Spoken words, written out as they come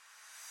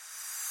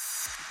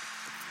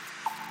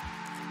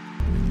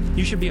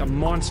You should be a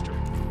monster,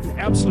 an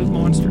absolute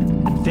monster,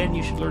 and then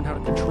you should learn how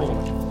to control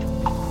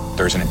it.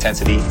 There's an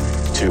intensity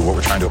to what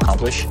we're trying to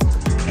accomplish,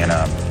 and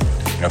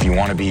if you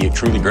want to be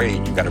truly great,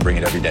 you've got to bring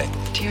it every day.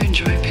 Do you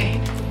enjoy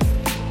pain?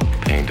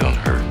 Pain don't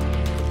hurt.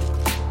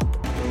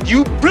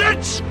 You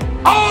blitz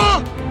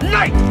all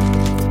night!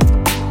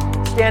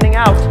 Standing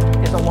out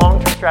is a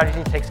long-term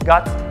strategy that takes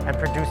guts and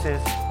produces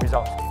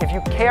results. If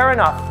you care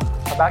enough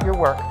about your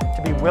work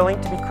to be willing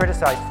to be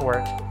criticized for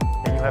it,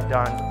 then you have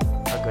done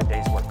a good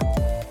day's work.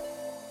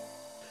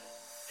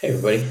 Hey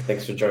everybody,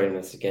 thanks for joining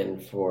us again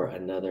for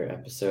another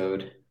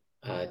episode.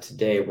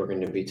 Today we're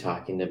going to be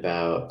talking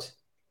about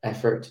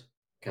effort,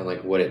 kind of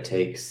like what it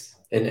takes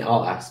in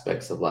all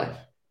aspects of life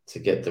to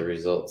get the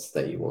results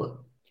that you want.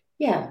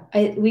 Yeah,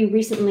 we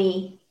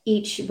recently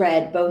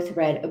both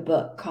read a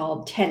book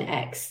called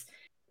 10X.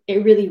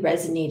 It really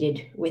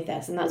resonated with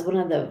us, and that was one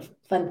of the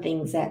fun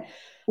things that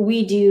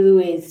we do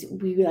is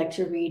we like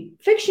to read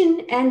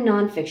fiction and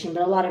nonfiction,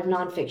 but a lot of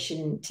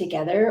nonfiction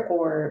together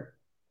or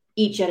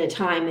each at a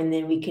time, and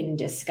then we can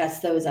discuss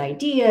those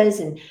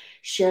ideas and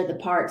share the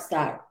parts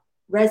that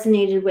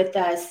resonated with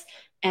us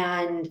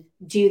and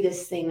do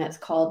this thing that's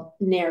called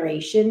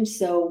narration.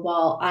 So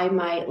while I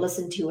might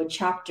listen to a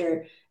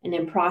chapter and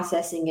then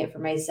processing it for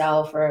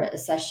myself or a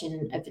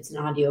session if it's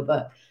an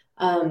audiobook,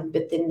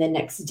 but then the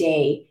next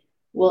day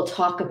we'll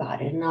talk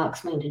about it and I'll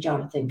explain to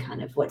Jonathan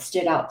kind of what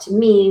stood out to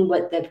me,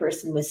 what the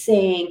person was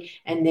saying,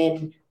 and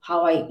then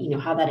how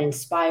that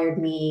inspired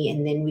me.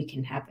 And then we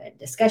can have a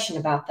discussion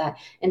about that,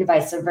 and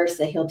vice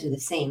versa. He'll do the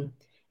same.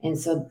 And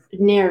so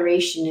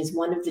narration is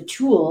one of the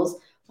tools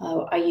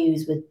I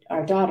use with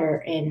our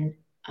daughter in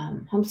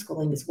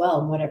homeschooling as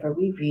well. And whatever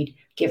we read,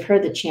 give her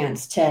the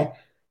chance to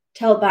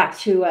tell back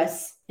to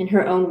us in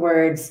her own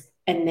words,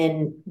 and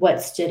then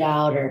what stood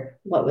out or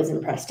what was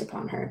impressed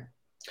upon her.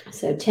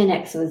 So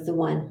 10X was the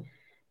one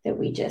that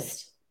we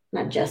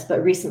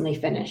but recently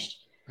finished.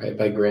 Right,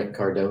 by Grant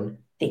Cardone.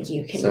 Thank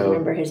you. Can you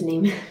remember his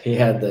name? He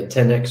had the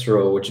 10X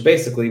rule, which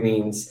basically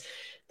means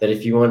that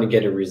if you want to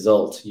get a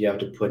result, you have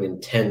to put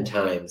in 10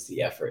 times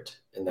the effort.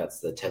 And that's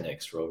the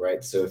 10X rule,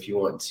 right? So if you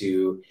want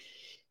to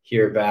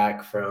hear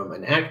back from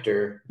an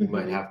actor, you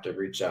might have to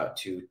reach out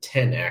to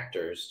 10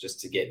 actors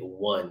just to get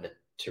one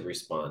to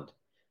respond.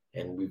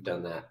 And we've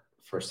done that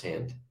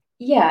firsthand.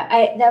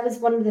 Yeah, that was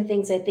one of the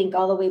things I think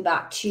all the way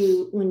back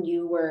to when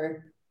you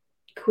were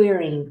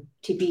querying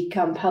to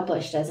become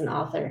published as an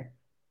author.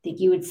 I think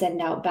you would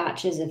send out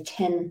batches of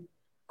 10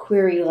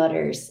 query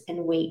letters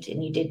and wait,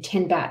 and you did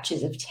 10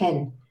 batches of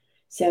 10.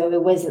 So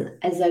it wasn't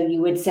as though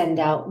you would send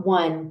out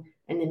one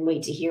and then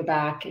wait to hear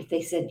back if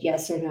they said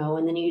yes or no.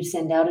 And then you'd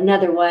send out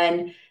another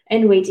one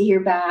and wait to hear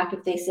back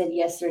if they said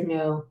yes or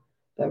no.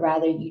 But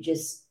rather you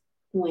just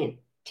went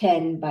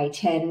 10 by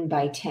 10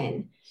 by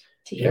 10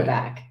 to hear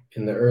back.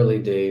 In the early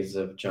days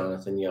of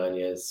Jonathan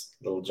Yanez,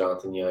 little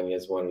Jonathan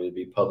Yanez wanted to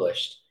be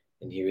published,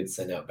 and he would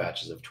send out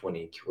batches of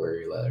 20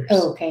 query letters.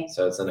 Oh, okay.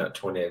 So I'd send out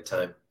 20 at a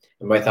time.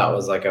 And my thought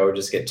was I would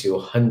just get to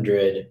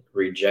 100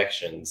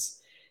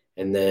 rejections.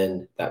 And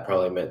then that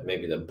probably meant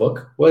maybe the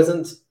book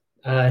wasn't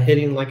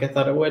hitting like I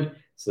thought it would.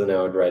 So then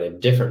I would write a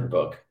different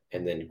book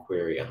and then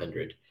query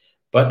 100.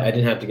 But I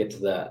didn't have to get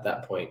to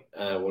that point.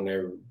 When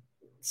I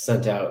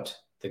sent out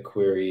the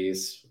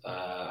queries,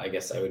 I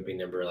guess I would be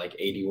number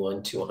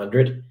 81 to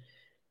 100.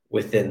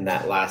 Within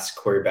that last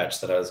query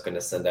batch that I was going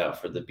to send out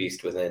for The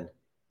Beast Within,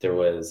 there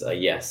was a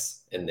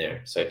yes in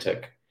there. So I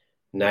took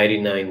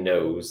 99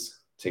 no's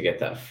to get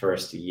that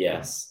first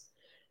yes.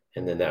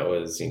 And then that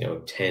was,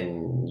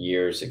 10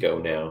 years ago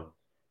now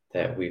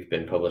that we've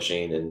been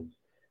publishing and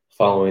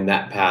following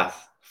that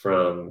path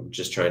from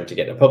just trying to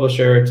get a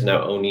publisher to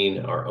now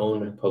owning our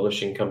own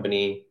publishing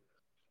company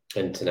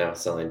and to now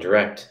selling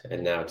direct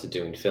and now to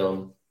doing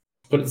film.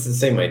 But it's the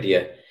same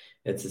idea.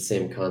 It's the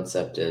same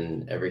concept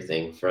and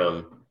everything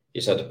from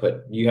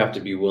you have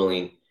to be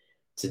willing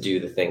to do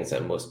the things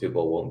that most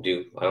people won't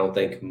do. I don't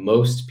think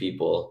most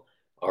people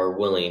are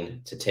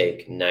willing to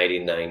take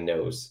 99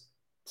 no's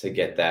to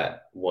get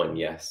that one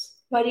yes.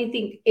 Why do you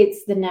think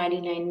it's the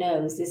 99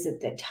 no's? Is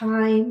it the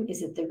time?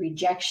 Is it the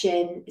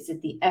rejection? Is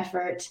it the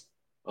effort?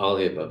 All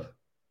the above.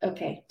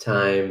 Okay.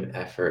 Time,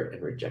 effort,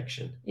 and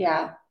rejection.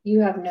 Yeah.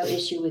 You have no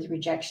issue with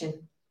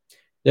rejection.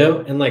 No,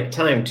 and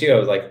time too. I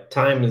was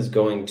time is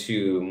going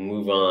to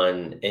move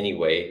on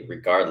anyway,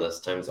 regardless.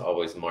 Time's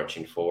always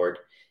marching forward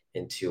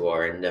into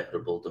our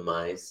inevitable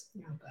demise.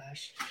 Oh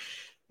gosh.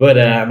 But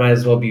I might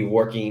as well be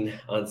working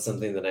on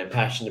something that I'm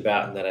passionate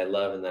about and that I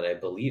love and that I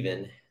believe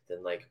in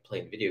than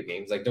playing video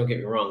games. Don't get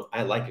me wrong,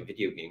 I like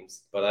video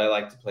games, but I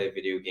like to play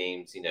video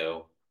games,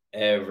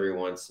 every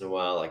once in a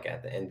while,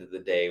 at the end of the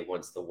day,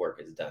 once the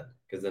work is done.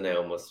 Because then I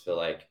almost feel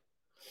like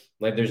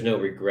there's no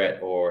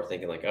regret or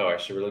thinking oh, I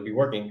should really be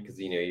working because,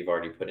 you've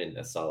already put in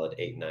a solid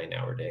 8-9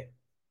 hour day.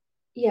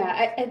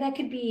 Yeah, that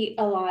could be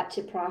a lot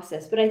to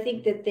process, but I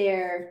think that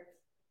there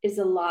is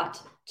a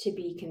lot to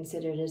be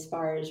considered as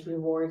far as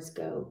rewards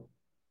go.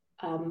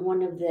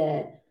 One of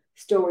the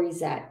stories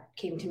that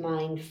came to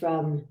mind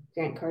from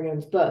Grant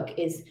Cardone's book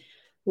is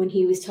when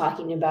he was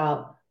talking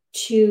about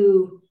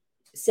two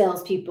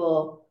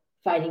salespeople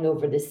fighting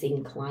over the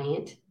same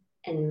client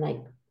and like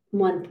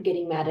one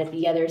getting mad at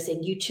the other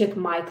saying, you took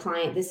my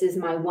client, this is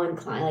my one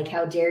client, like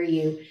how dare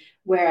you?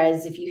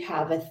 Whereas if you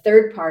have a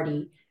third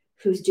party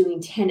who's doing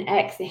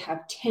 10x, they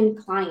have 10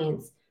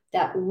 clients,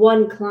 that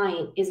one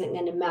client isn't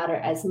going to matter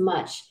as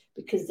much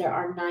because there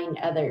are 9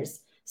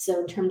 others. So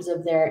in terms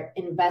of their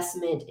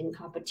investment in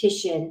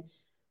competition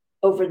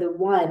over the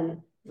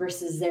one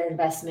versus their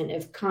investment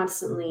of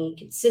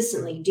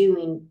consistently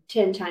doing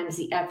 10 times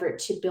the effort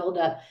to build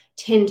up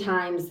 10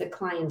 times the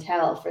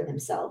clientele for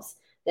themselves,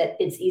 that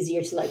it's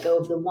easier to let go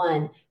of the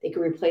one. They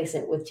can replace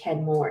it with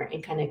 10 more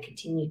and kind of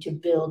continue to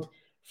build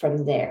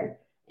from there.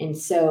 And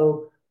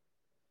so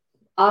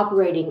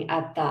operating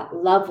at that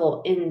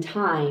level in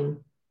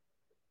time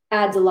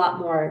adds a lot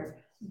more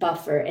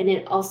buffer. And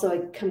it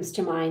also comes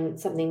to mind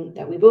something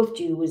that we both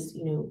do was,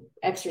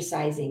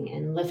 exercising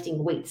and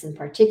lifting weights in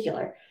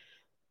particular.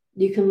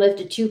 You can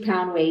lift a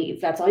 2-pound weight. If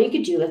that's all you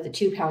could do, lift a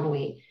 2-pound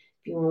weight.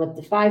 If you want to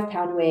lift a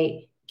 5-pound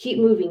weight, keep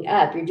moving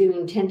up. You're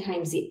doing 10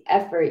 times the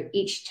effort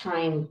each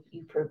time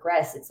you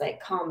progress. It's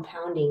like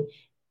compounding.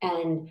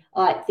 And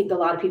I think a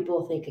lot of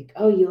people think,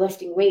 oh, you're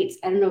lifting weights.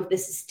 I don't know if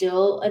this is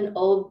still an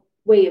old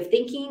way of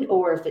thinking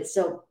or if it's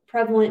still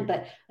prevalent,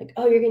 but like,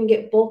 oh, you're going to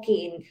get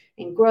bulky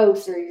and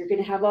gross, or you're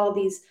going to have all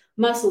these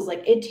muscles.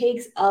 Like it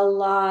takes a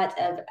lot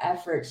of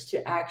effort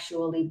to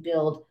actually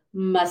build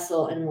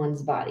muscle in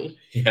one's body.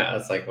 Yeah,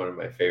 it's like one of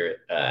my favorite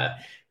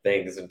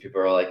things when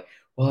people are like,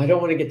 well, I don't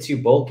want to get too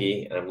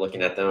bulky. And I'm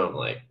looking at them, I'm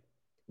like,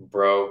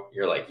 bro,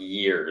 you're like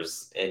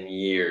years and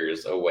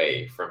years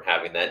away from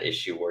having that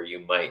issue where you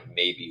might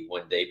maybe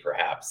one day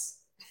perhaps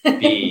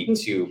be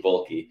too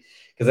bulky.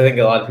 Because I think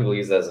a lot of people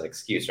use that as an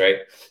excuse, right?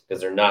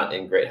 Because they're not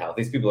in great health.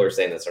 These people are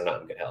saying this, they're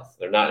not in good health.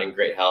 They're not in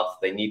great health.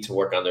 They need to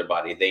work on their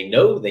body. They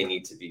know they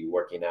need to be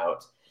working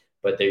out,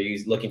 but they're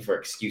looking for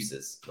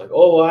excuses. Like,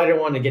 oh, well, I don't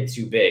want to get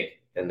too big.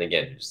 And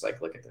again, just like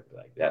look at them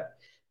like that.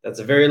 That's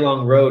a very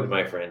long road,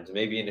 my friend.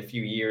 Maybe in a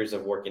few years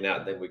of working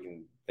out, then we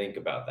can think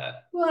about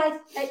that.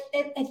 Well,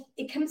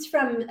 it comes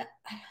from,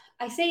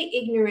 I say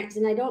ignorance,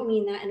 and I don't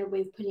mean that in a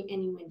way of putting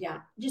anyone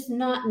down, just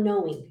not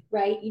knowing,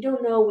 right? You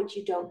don't know what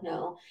you don't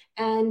know.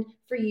 And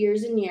for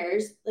years and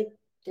years, like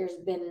there's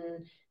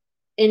been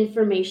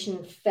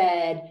information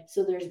fed.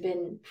 So there's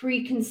been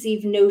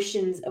preconceived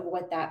notions of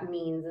what that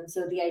means. And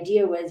so the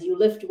idea was you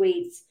lift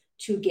weights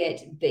to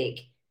get big,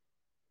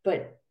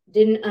 but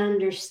didn't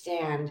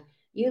understand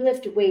you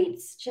lift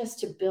weights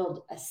just to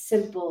build a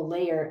simple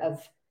layer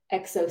of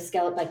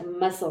exoskeleton, like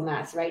muscle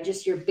mass, right?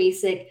 Just your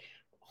basic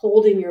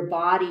holding your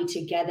body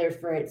together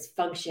for its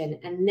function.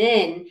 And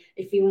then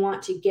if you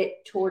want to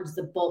get towards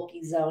the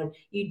bulky zone,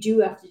 you do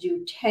have to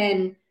do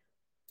 10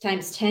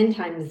 times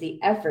the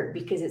effort,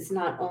 because it's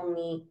not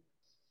only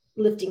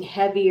lifting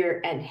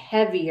heavier and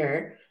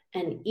heavier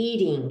and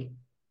eating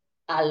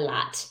a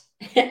lot.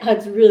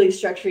 It's really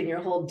structuring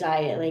your whole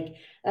diet. Like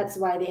that's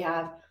why they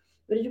have,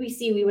 what did we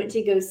see? We went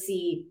to go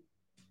see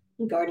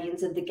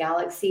Guardians of the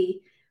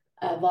Galaxy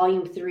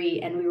Volume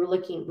 3, and we were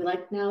looking,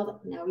 now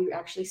we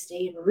actually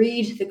stay and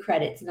read the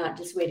credits, not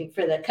just waiting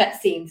for the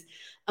cutscenes.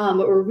 But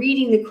we're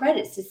reading the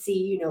credits to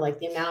see, like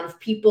the amount of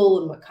people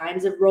and what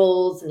kinds of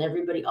roles and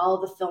everybody,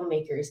 all the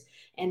filmmakers.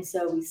 And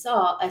so we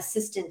saw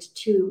assistant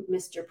to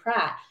Mr.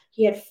 Pratt.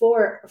 He had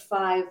 4 or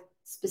 5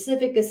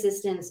 specific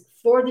assistants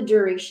for the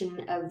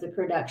duration of the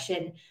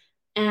production,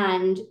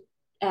 and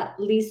at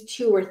least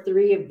 2 or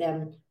 3 of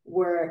them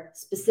were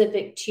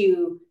specific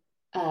to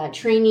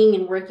training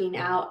and working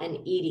out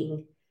and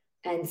eating.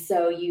 And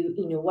so you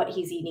know what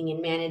he's eating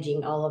and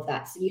managing all of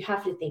that. So you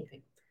have to think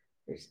like,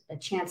 there's a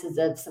chances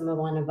of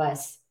one of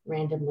us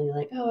randomly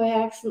like, oh,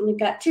 I accidentally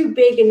got too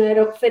big and I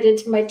don't fit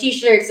into my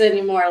t-shirts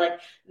anymore. Like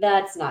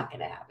that's not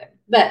going to happen.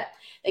 But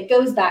it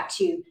goes back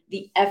to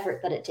the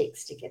effort that it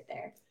takes to get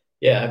there.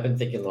 Yeah, I've been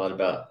thinking a lot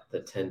about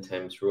the 10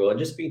 times rule and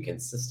just being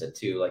consistent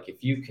too. Like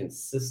if you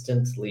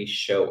consistently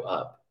show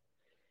up,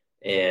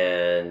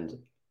 and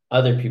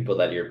other people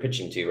that you're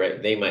pitching to,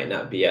 right, they might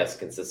not be as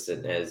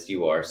consistent as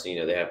you are. So,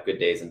 they have good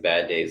days and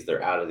bad days.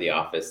 They're out of the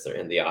office, they're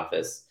in the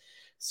office.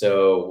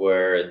 So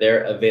where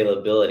their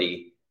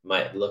availability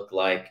might look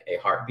like a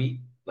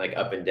heartbeat, like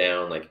up and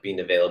down, like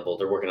being available.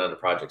 They're working on a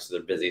project, so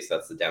they're busy. So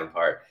that's the down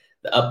part.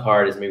 The up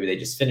part is maybe they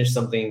just finished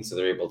something, so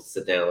they're able to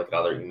sit down, look at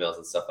all their emails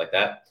and stuff like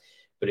that.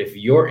 But if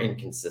you're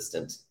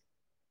inconsistent,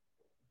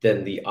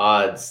 then the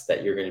odds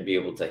that you're going to be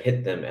able to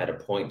hit them at a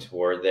point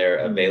where they're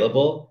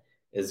available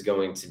is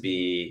going to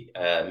be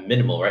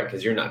minimal, right?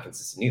 Because you're not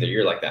consistent either.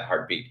 You're like that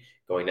heartbeat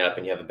going up,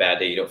 and you have a bad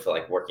day, you don't feel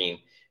like working,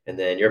 and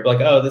then you're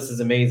like, oh, this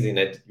is amazing.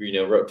 I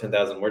wrote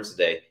 10,000 words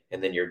today,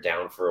 and then you're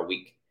down for a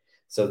week.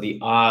 So the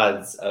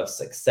odds of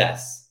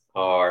success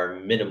are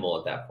minimal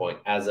at that point,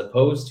 as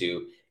opposed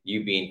to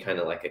you being kind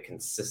of like a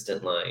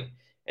consistent line,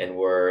 and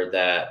where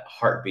that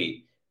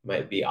heartbeat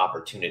might be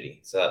opportunity.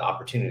 So that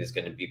opportunity is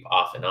going to be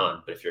off and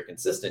on. But if you're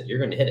consistent, you're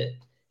going to hit it.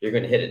 You're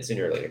going to hit it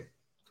sooner or later.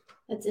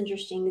 That's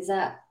interesting. Is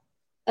that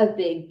a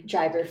big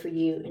driver for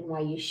you and why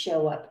you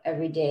show up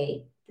every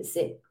day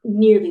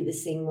nearly the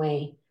same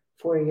way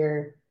for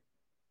your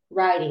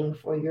writing,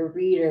 for your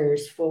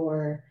readers,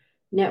 for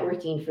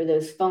networking, for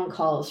those phone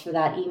calls, for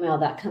that email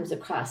that comes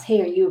across.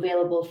 Hey, are you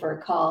available for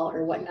a call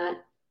or whatnot?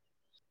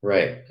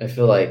 Right. I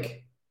feel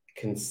like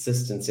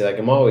consistency, like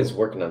I'm always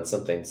working on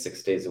something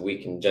 6 days a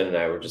week. And Jen and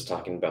I were just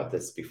talking about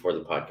this before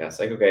the podcast.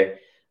 Like, okay,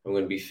 I'm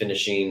going to be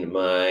finishing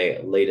my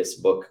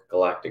latest book,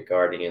 Galactic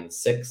Guardian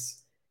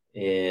 6,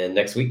 in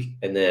next week.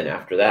 And then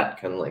after that,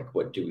 kind of like,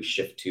 what do we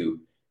shift to?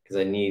 Because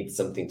I need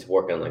something to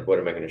work on. Like, what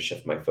am I going to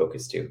shift my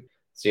focus to?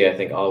 So yeah, I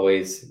think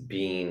always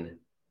being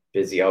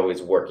busy,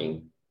 always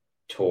working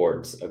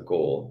towards a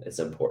goal is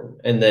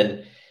important. And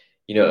then,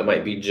 it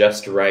might be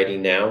just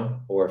writing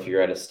now, or if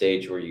you're at a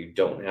stage where you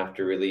don't have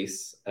to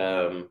release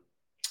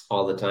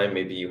all the time,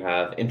 maybe you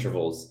have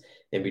intervals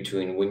in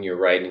between when you're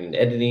writing and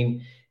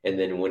editing, and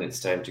then when it's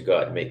time to go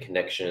out and make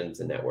connections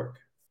and network.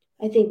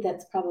 I think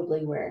that's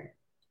probably where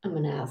I'm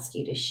going to ask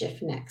you to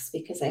shift next,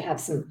 because I have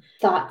some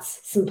thoughts,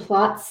 some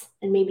plots,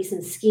 and maybe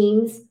some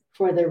schemes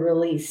for the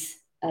release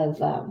of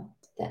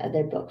the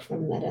other book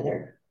from that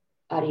other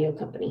audio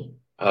company.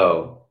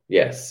 Oh,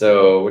 yes.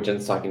 So what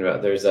Jen's talking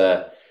about, there's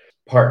a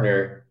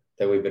partner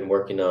that we've been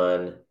working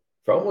on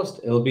for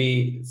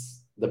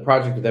the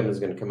project with them is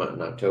going to come out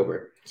in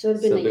October. So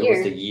it's been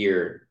almost a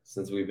year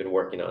since we've been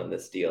working on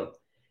this deal.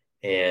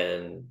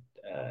 And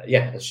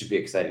it should be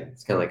exciting.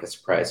 It's kind of like a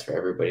surprise for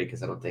everybody,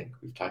 because I don't think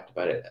we've talked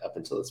about it up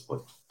until this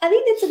point. I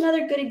think that's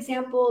another good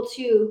example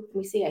too.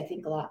 We see, I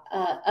think, a lot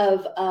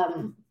of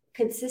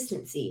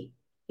consistency.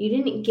 You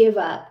didn't give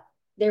up.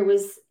 There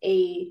was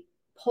a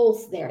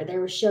pulse there. They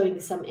were showing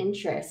some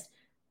interest.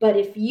 But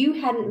if you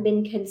hadn't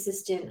been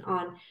consistent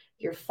on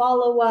your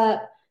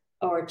follow-up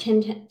or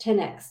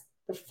 10x,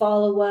 the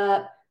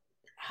follow-up,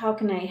 how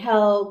can I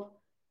help?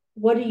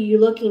 What are you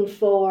looking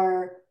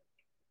for?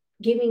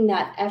 Giving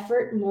that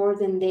effort more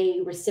than they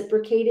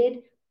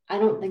reciprocated, I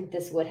don't think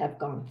this would have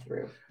gone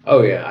through.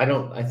 Oh yeah,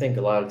 I think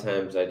a lot of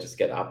times I just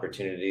get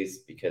opportunities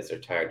because they're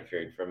tired of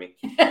hearing from me.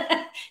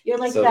 You're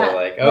like so that. They're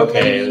like,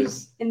 okay, lady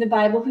in the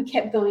Bible who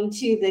kept going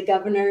to the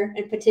governor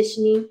and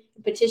petitioning.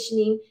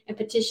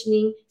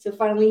 So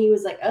finally he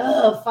was like,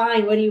 oh,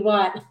 fine, what do you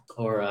want?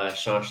 Or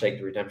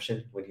Shawshank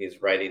Redemption, when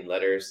he's writing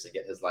letters to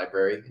get his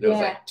library. It was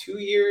like 2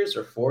 years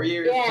or 4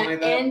 years. Yeah, something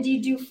like that. Andy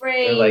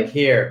Dufresne. They're like,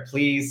 here,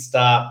 please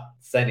stop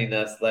sending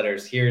us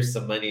letters. Here's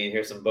some money and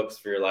here's some books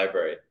for your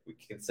library. We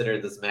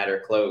consider this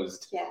matter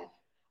closed. Yeah.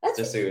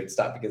 Just so he would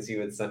stop, because he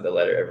would send a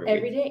letter every week.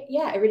 Every day.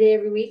 Yeah, every day,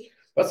 every week.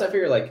 But so I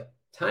figure, like,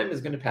 time is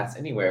going to pass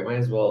anyway. I might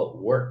as well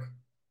work.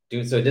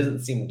 So it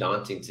doesn't seem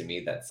daunting to me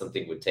that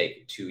something would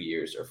take 2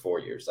 years or 4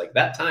 years. Like,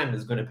 that time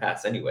is going to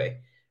pass anyway.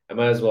 I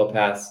might as well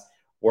pass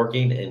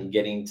working and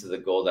getting to the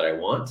goal that I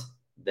want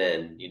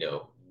than,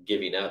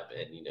 giving up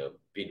and,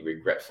 being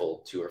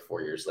regretful 2 or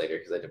 4 years later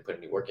because I didn't put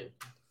any work in.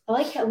 I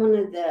like how one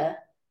of the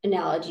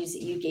analogies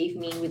that you gave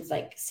me was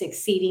like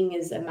succeeding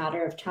is a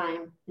matter of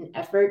time and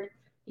effort.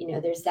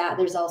 There's that.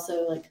 There's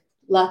also like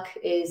luck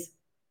is,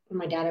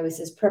 my dad always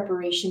says,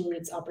 preparation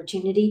meets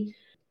opportunity.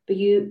 But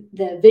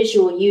the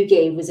visual you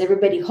gave was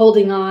everybody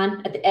holding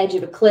on at the edge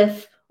of a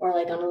cliff or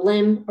like on a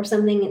limb or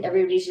something, and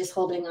everybody's just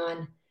holding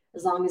on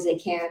as long as they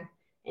can.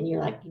 And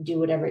you're like, you do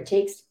whatever it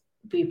takes,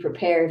 be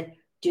prepared,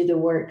 do the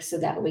work, so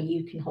that way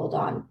you can hold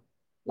on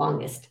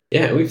longest.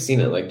 Yeah, we've seen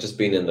it, like just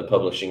being in the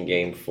publishing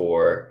game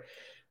for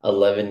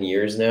 11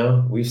 years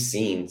now. We've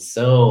seen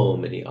so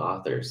many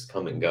authors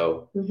come and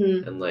go.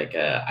 Mm-hmm. And like,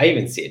 I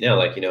even see it now,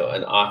 like, an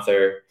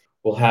author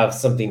will have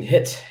something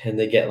hit and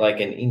they get like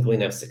an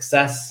inkling of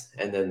success,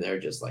 and then they're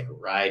just like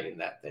riding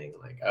that thing,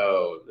 like,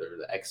 oh, they're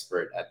the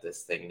expert at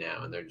this thing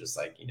now, and they're just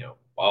like,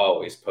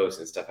 always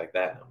posting stuff like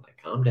that. And I'm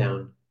like, calm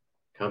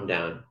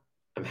down.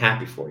 I'm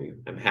happy for you.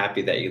 I'm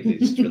happy that you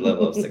reached your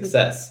level of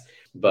success,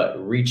 but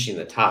reaching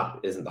the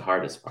top isn't the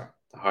hardest part.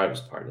 The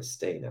hardest part is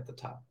staying at the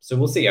top. So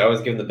we'll see. I always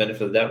give them the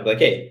benefit of the doubt. Like,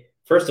 hey,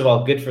 first of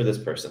all, good for this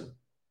person.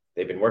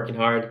 They've been working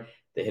hard.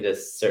 They hit a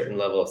certain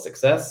level of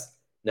success.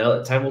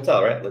 Now time will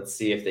tell, right? Let's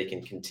see if they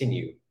can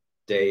continue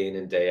day in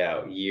and day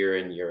out, year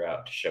in, year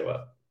out to show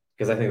up.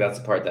 Because I think that's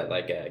the part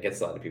that gets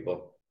a lot of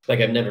people.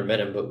 Like, I've never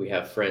met him, but we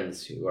have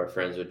friends who are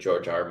friends with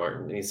George R. R.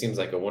 Martin. And he seems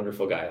like a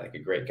wonderful guy, like a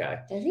great guy.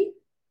 Does he?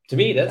 To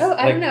me, that's... Oh,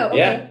 I don't know. Okay.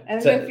 Yeah. I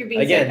don't know if you're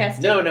being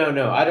sarcastic.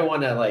 No. I don't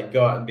want to like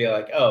go out and be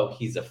like, oh,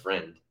 he's a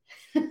friend.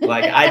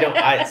 Like,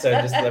 so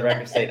just for the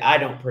record state, I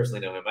don't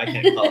personally know him. I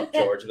can't call up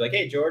George and be like,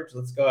 hey, George,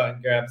 let's go out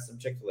and grab some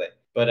Chick-fil-A.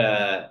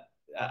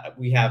 But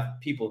we have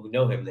people who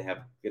know him. They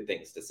have good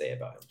things to say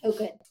about him. Oh,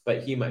 good.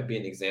 But he might be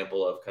an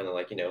example of kind of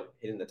like,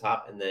 hitting the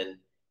top and then,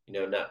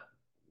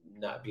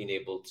 not being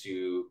able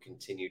to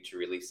continue to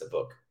release a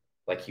book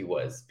like he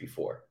was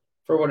before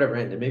for whatever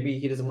end. And maybe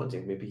he doesn't want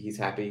to. Maybe he's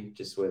happy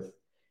just with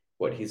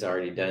what he's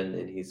already done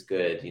and he's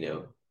good,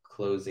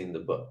 closing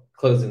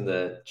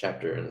the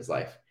chapter in his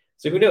life.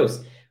 So who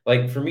knows?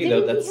 Like, for me,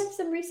 Didn't though, that's... he have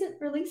some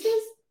recent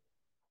releases?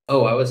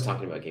 Oh, I was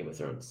talking about Game of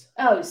Thrones.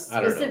 Oh,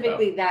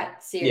 specifically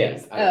that series.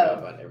 Yes, I don't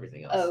know about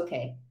everything else. Oh,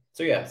 okay.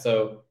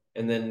 So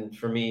and then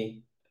for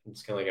me, I'm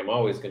just kind of like, I'm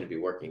always going to be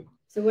working.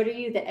 So what are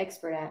you the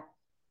expert at?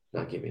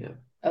 Not giving up.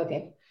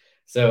 Okay.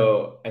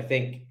 So I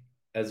think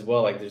as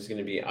well, like there's going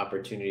to be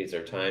opportunities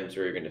or times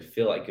where you're going to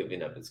feel like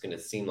giving up. It's going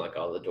to seem like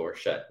all the doors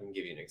shut. I can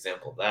give you an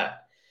example of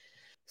that.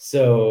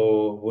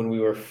 So when we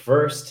were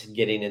first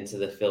getting into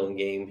the film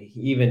game,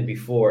 even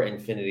before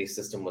Infinity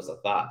System was a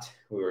thought,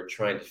 we were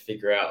trying to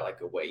figure out like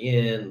a way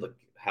in,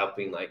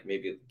 helping like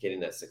maybe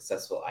getting a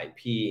successful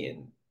IP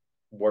and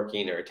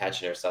working or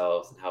attaching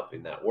ourselves and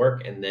helping that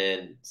work. And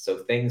then so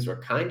things were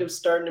kind of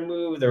starting to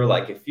move. There were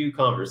like a few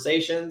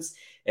conversations,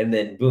 and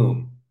then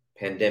boom,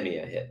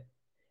 pandemia hit,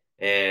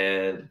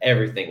 and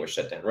everything was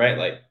shut down. Right,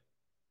 like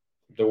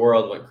the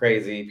world went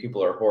crazy.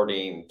 People are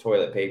hoarding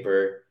toilet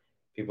paper.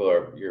 People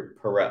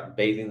are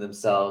bathing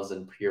themselves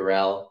in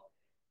Purell,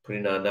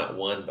 putting on not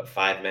one but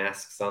 5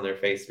 masks on their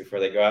face before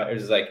they go out. It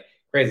was like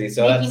crazy.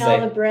 So making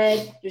all the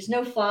bread. There's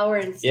no flour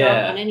in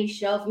stock on any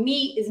shelf.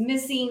 Meat is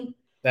missing.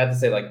 I have to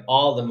say, like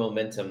all the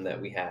momentum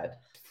that we had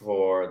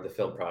for the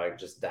film product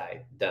just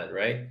done,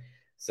 right?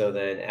 So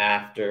then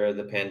after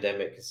the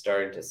pandemic is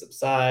starting to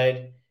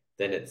subside,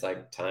 then it's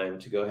like time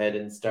to go ahead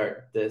and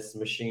start this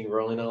machine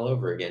rolling all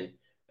over again.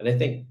 And I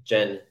think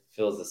Jen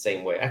feels the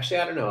same way.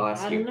 Actually, I don't know. I'll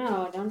ask you. I don't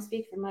know. I don't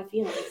speak for my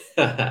feelings.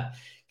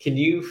 Can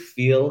you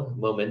feel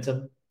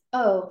momentum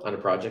on a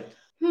project?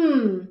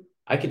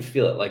 I could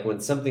feel it. Like when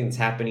something's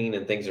happening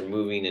and things are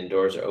moving and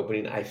doors are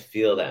opening, I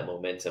feel that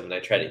momentum, and I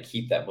try to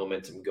keep that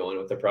momentum going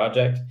with the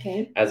project.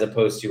 Okay. As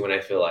opposed to when I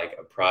feel like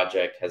a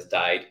project has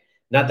died.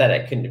 Not that I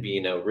couldn't be,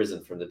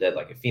 risen from the dead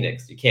like a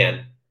phoenix. You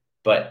can,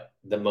 but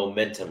the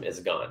momentum is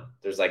gone.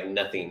 There's like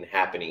nothing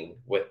happening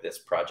with this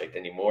project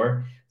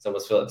anymore. So I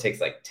almost feel it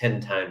takes like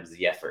 10 times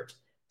the effort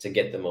to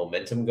get the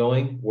momentum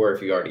going. Where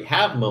if you already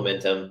have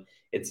momentum,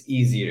 it's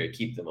easier to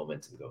keep the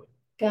momentum going.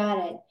 Got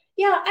it.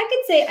 Yeah, I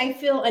could say I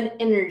feel an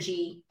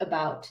energy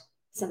about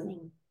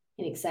something,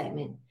 an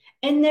excitement.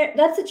 And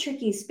that's a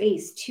tricky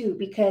space too,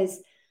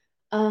 because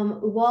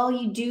while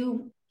we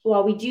do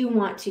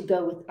want to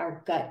go with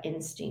our gut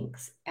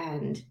instincts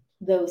and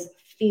those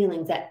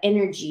feelings, that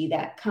energy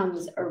that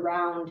comes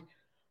around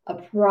a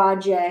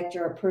project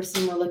or a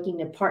person we're looking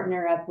to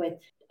partner up with,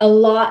 a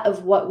lot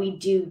of what we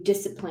do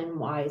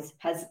discipline-wise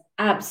has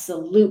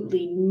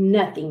absolutely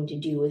nothing to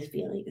do with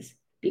feelings.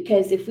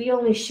 Because if we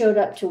only showed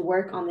up to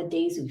work on the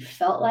days we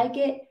felt like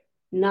it,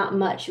 not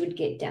much would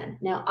get done.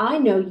 Now, I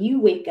know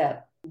you wake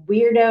up,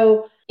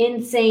 weirdo,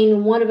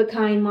 insane,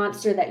 one-of-a-kind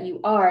monster that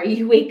you are.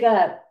 You wake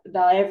up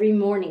about every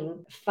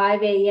morning,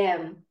 5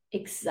 a.m.,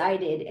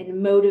 excited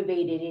and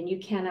motivated, and you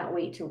cannot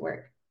wait to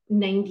work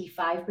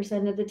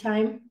 95% of the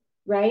time,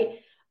 right?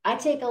 I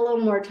take a little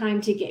more time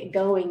to get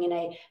going, and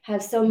I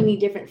have so many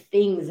different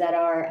things that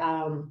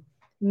are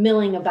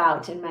milling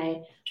about in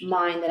my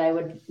mind that I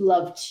would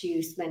love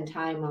to spend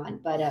time on.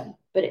 But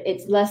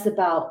it's less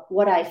about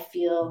what I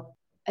feel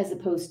as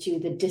opposed to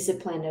the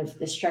discipline of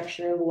the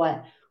structure of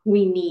what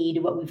we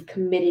need, what we've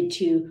committed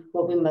to,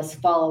 what we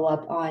must follow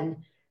up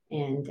on,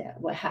 and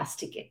what has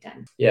to get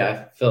done.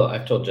 Yeah,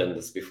 I've told Jen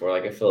this before,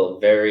 like I feel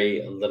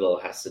very little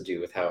has to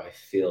do with how I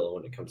feel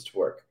when it comes to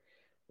work.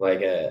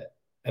 Like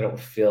I don't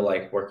feel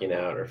like working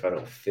out, or if I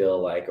don't feel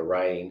like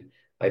writing,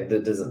 like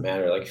that doesn't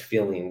matter. Like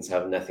feelings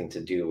have nothing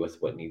to do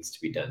with what needs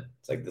to be done.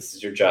 It's like, this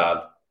is your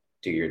job,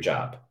 do your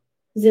job.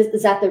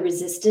 Is that the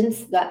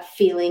resistance, that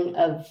feeling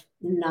of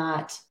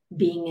not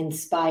being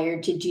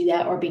inspired to do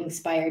that or being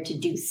inspired to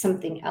do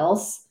something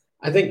else?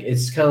 I think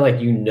it's kind of like,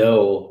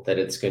 that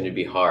it's going to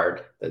be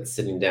hard, that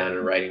sitting down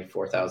and writing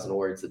 4,000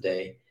 words a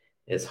day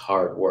is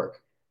hard work.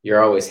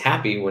 You're always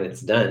happy when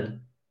it's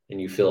done and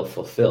you feel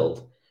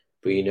fulfilled,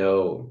 but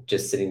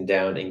just sitting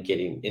down and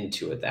getting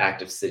into it, the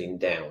act of sitting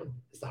down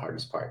is the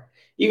hardest part.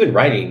 Even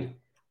writing,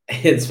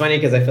 it's funny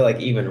because I feel like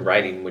even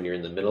writing when you're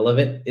in the middle of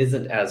it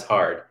isn't as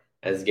hard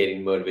as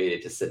getting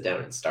motivated to sit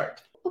down and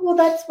start. Well,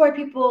 that's why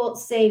people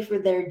say for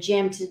their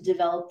gym to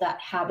develop that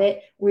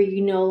habit where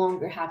you no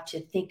longer have to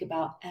think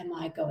about, am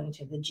I going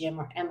to the gym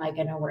or am I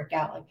going to work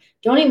out? Like,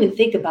 don't even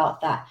think about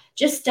that.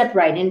 Just step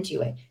right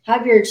into it.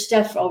 Have your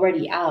stuff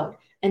already out.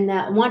 And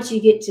that once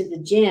you get to the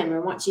gym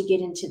or once you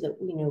get into the,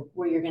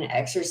 where you're going to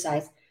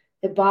exercise,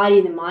 the body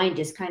and the mind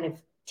just kind of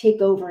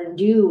take over and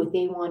do what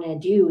they want to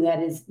do.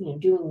 That is,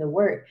 doing the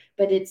work.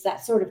 But it's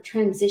that sort of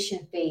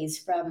transition phase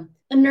from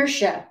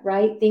inertia,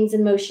 right? Things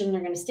in motion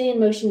are going to stay in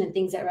motion, and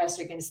things at rest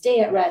are going to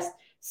stay at rest.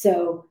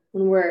 So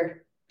when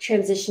we're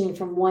transitioning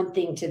from one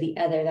thing to the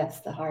other,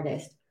 that's the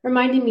hardest.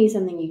 Reminding me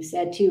something you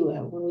said too,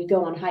 when we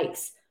go on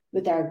hikes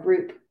with our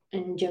group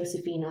and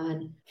Josephine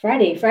on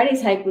Friday.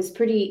 Friday's hike was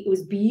it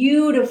was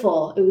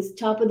beautiful. It was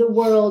top of the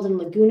world in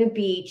Laguna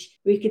Beach.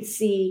 We could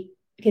see,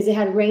 because it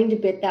had rained a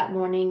bit that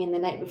morning and the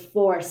night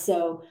before.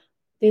 So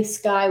the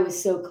sky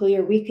was so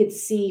clear. We could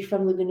see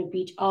from Laguna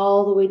Beach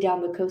all the way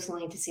down the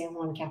coastline to San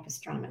Juan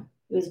Capistrano.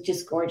 It was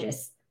just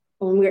gorgeous.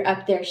 When we were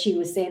up there, she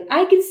was saying,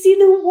 I could see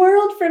the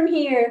world from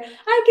here.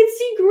 I could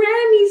see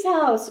Grammy's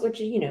house,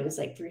 which, is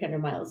like 300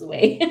 miles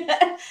away.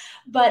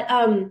 But,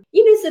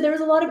 so there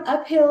was a lot of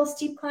uphill,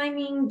 steep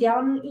climbing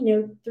down,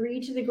 3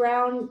 to the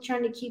ground,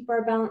 trying to keep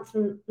our balance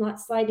from not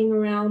sliding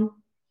around.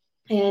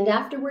 And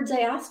afterwards,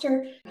 I asked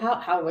her,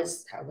 how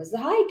was the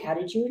hike? How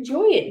did you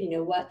enjoy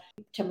it? What?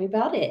 Tell me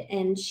about it.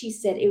 And she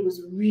said it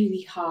was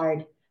really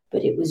hard,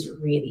 but it was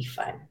really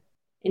fun.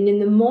 And in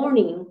the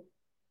morning,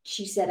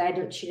 she said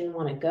she didn't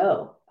want to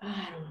go.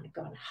 I don't want to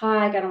go on a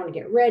hike. I don't want to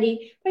get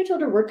ready. But I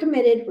told her, we're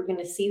committed. We're going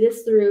to see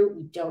this through.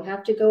 We don't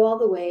have to go all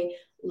the way.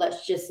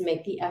 Let's just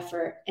make the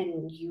effort,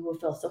 and you will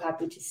feel so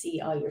happy to see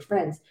all your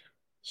friends.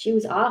 She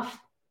was off.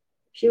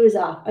 I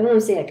don't want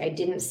to say like I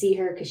didn't see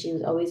her because she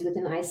was always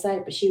within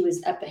eyesight, but she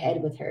was up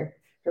ahead with her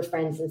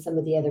friends and some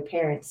of the other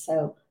parents.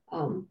 So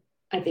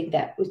I think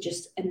that was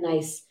just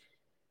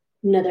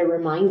another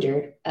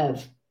reminder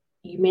of,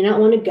 you may not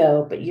want to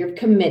go, but you're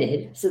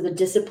committed. So the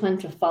discipline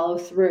to follow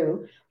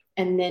through,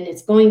 and then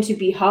it's going to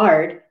be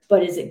hard,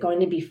 but is it going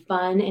to be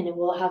fun, and it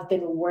will have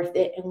been worth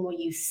it? And will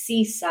you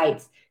see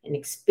sights and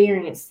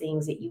experience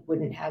things that you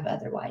wouldn't have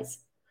otherwise?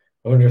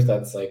 I wonder if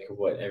that's like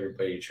what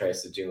everybody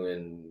tries to do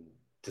in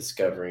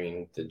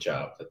discovering the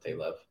job that they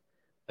love,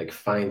 like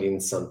finding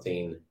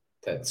something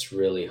that's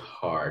really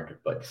hard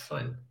but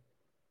fun,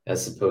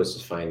 as opposed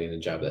to finding a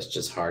job that's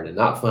just hard and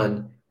not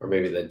fun, or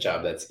maybe the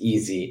job that's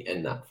easy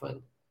and not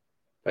fun.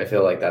 But I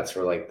feel like that's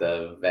where like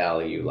the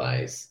value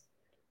lies,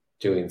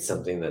 doing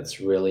something that's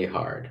really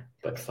hard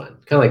but fun.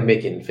 Kind of like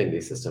making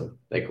Infinity System.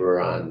 Like we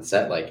were on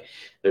set, like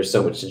there's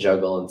so much to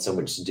juggle and so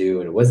much to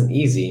do, and it wasn't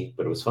easy,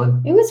 but it was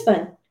fun. It was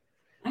fun.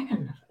 I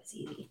don't know if it was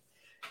easy.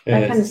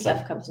 That kind of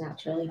stuff comes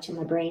naturally to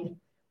my brain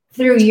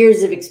through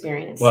years of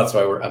experience. Well, that's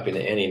why we're upping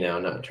the ante now,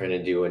 not trying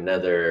to do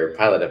another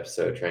pilot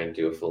episode, trying to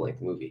do a full-length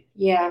movie.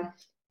 Yeah.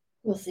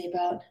 We'll see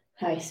about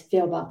how I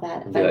feel about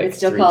that. If I would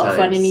still call it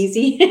fun and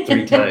easy.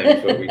 3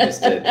 times what we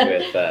just did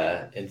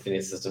with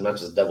Infinity System, not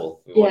just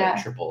double. We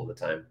wanted triple the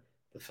time,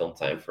 the film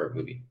time for a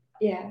movie.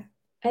 Yeah.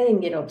 I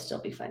think it'll still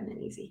be fun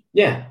and easy.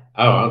 Yeah.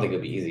 Oh, I don't think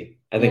it'll be easy.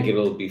 I think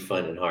it'll be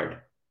fun and hard.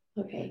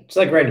 Okay. It's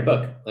like writing a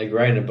book. Like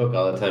writing a book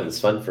all the time is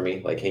fun for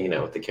me, like hanging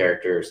out with the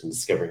characters and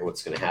discovering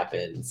what's going to happen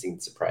and seeing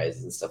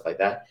surprises and stuff like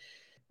that.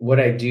 What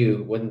I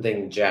do, one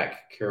thing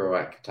Jack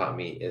Kerouac taught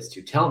me is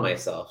to tell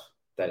myself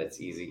that it's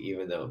easy,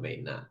 even though it may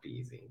not be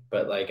easy.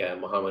 But like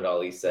Muhammad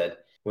Ali said,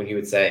 when he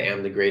would say, I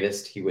am the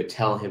greatest, he would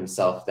tell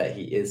himself that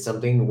he is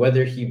something,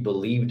 whether he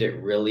believed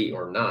it really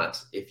or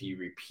not. If you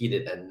repeat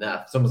it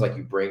enough, it's almost like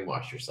you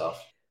brainwash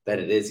yourself that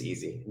it is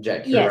easy.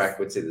 Jack Kerouac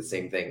would say the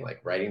same thing, like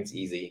writing's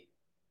easy.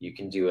 You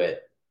can do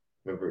it.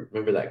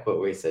 Remember that quote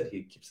where he said,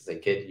 he keeps saying,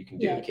 kid, you can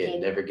do it, kid.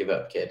 Never give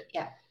up, kid.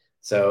 Yeah.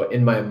 So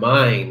in my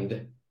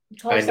mind,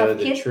 I know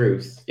the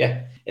truth.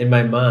 Yeah. In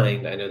my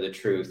mind, I know the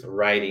truth.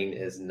 Writing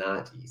is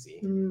not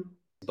easy.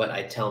 But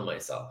I tell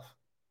myself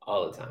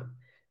all the time,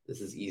 this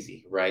is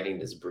easy.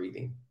 Writing is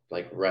breathing.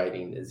 Like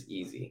writing is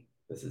easy.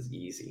 This is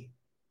easy.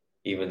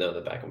 Even though in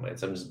the back of my mind,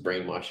 so I'm just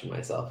brainwashing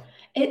myself.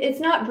 It's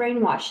not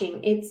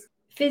brainwashing. It's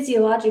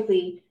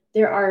physiologically,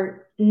 there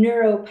are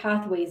neuro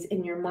pathways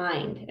in your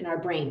mind, in our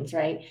brains,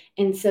 right?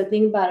 And so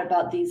think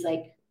about these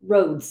like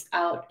roads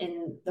out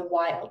in the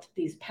wild,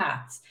 these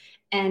paths.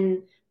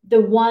 And the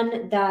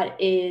one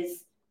that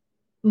is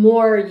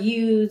more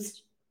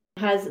used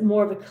has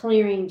more of a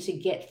clearing to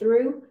get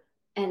through.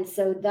 And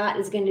so that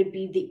is going to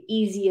be the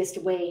easiest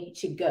way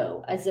to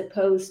go, as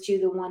opposed to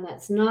the one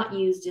that's not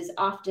used as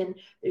often.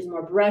 There's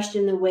more brush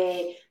in the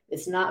way.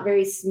 It's not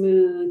very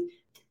smooth,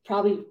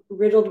 probably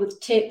riddled with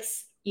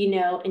ticks,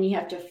 and you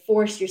have to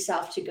force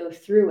yourself to go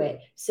through it.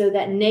 So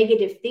that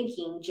negative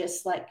thinking,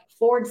 just like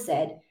Ford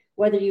said,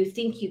 whether you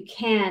think you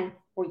can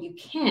or you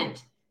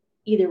can't,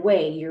 either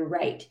way, you're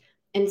right.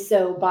 And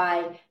so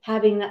by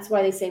having, that's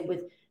why they say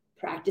with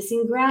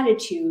practicing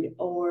gratitude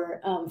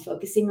or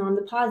focusing on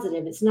the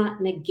positive, it's not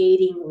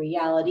negating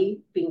reality,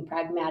 being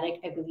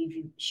pragmatic, I believe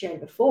you shared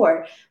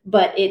before,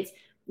 but it's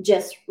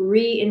just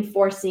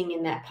reinforcing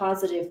in that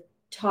positive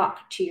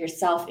talk to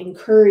yourself,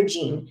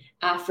 encouraging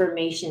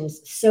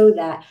affirmations so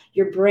that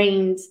your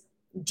brain's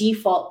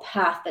default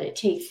path that it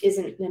takes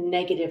isn't the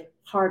negative,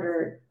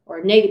 harder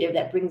or negative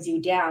that brings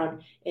you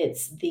down.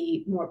 It's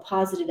the more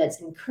positive that's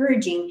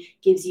encouraging,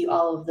 gives you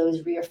all of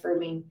those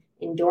reaffirming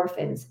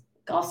endorphins.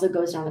 It also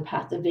goes down the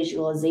path of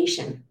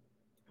visualization,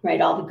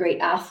 right? All the great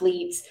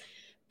athletes,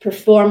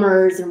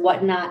 performers and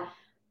whatnot,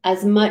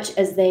 as much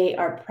as they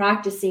are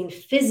practicing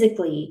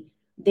physically,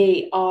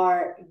 they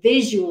are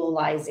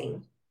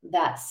visualizing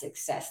that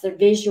success. They're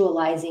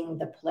visualizing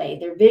the play.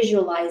 They're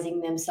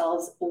visualizing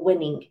themselves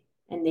winning.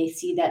 And they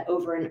see that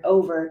over and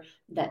over,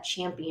 that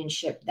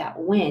championship, that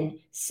win,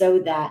 so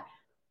that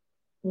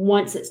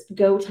once it's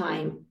go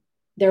time,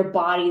 their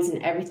bodies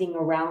and everything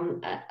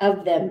around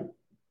of them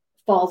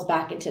falls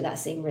back into that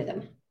same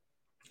rhythm.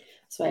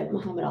 So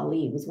Muhammad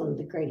Ali was one of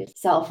the greatest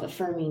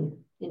self-affirming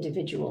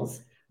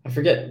individuals. I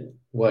forget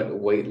what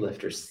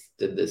weightlifters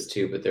did this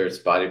too, but there's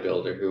a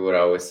bodybuilder who would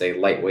always say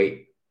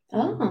lightweight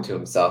to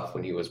himself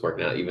when he was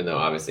working out, even though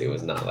obviously it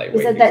was not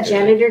lightweight. Was that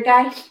janitor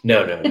guy?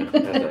 No, that's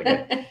not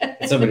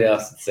good. Somebody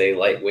else would say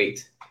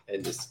lightweight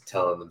and just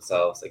telling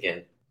themselves that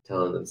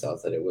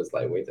it was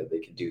lightweight, that they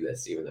could do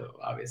this, even though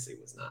obviously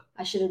it was not.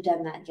 I should have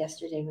done that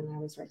yesterday when I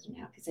was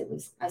working out, because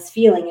I was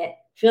feeling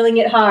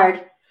it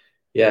hard.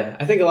 Yeah,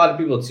 I think a lot of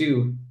people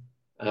too,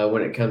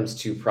 when it comes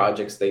to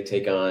projects they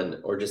take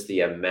on, or just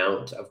the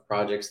amount of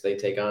projects they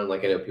take on.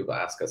 Like I know people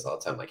ask us all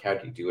the time, like, how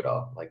do you do it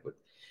all? Like with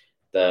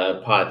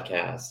the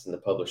podcast and the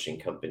publishing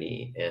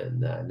company, and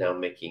now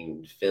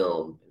making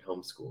film and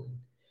homeschooling.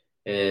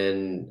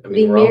 And I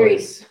mean, we're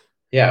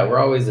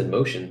always in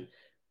motion,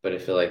 but I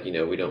feel like,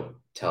 we don't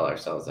tell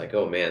ourselves like,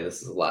 oh man,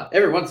 this is a lot.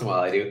 Every once in a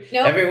while I do.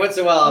 Nope. Every once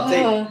in a while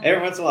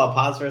I'll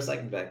pause for a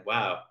second and be like,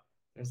 wow,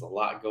 there's a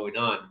lot going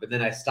on. But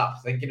then I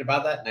stop thinking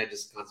about that and I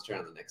just concentrate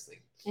on the next thing.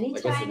 Anytime,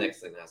 like, what's the next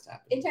thing that has to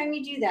happen? Anytime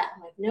you do that,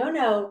 I'm like,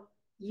 no,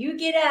 you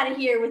get out of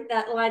here with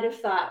that line of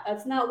thought.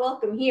 That's not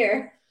welcome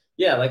here.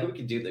 Yeah, like we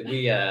could do that.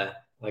 We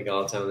like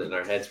all the time in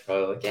our heads,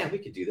 probably like, yeah, we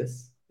could do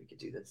this. We could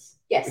do this.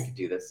 Yes. We could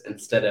do this,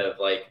 instead of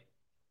like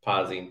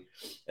pausing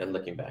and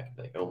looking back and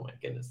like, oh my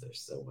goodness,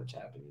 there's so much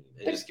happening,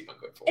 and just keep on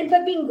going forward.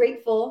 But being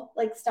grateful,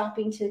 like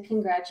stopping to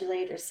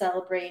congratulate or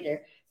celebrate,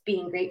 or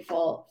being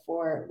grateful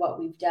for what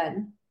we've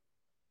done.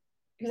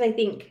 Because I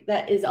think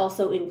that is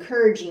also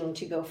encouraging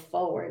to go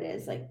forward,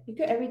 is like, look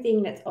at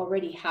everything that's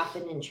already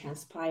happened and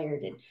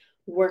transpired and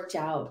worked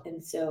out.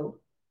 And so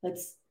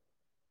let's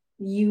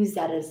use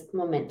that as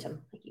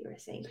momentum, like you were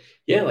saying.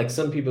 Yeah, like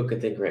some people could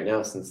think right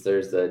now, since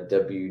there's the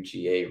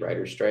WGA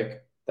writer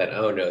strike, that,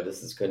 oh no,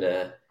 this is going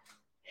to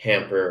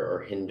hamper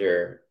or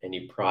hinder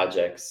any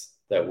projects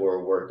that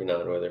we're working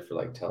on, whether for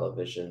like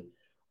television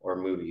or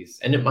movies.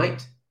 And it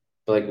might,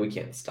 but like we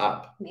can't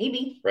stop.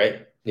 Maybe.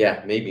 Right?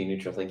 Yeah, maybe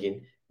neutral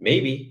thinking.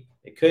 Maybe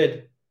it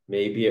could,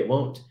 maybe it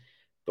won't,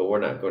 but we're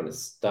not going to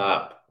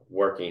stop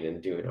working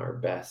and doing our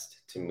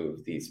best to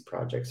move these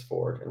projects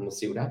forward, and we'll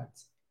see what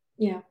happens.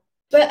 Yeah.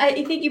 But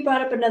I think you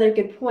brought up another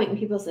good point. When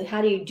people say,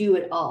 how do you do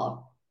it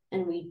all?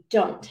 And we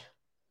don't.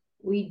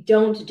 We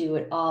don't do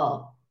it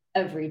all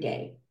every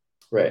day.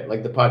 Right.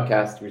 Like the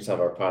podcast, we just have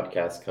our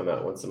podcast come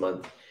out once a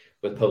month.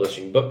 With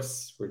publishing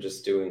books, we're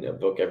just doing a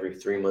book every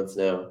 3 months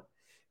now.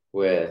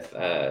 With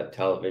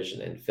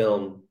television and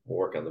film, we'll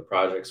work on the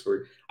projects.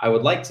 I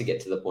would like to get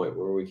to the point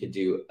where we could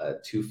do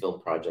 2 film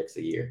projects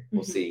a year.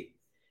 We'll see.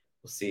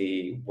 We'll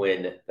see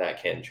when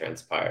that can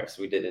transpire.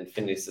 So we did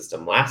Infinity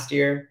System last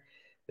year.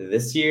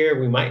 This year,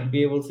 we might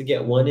be able to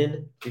get 1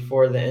 in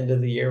before the end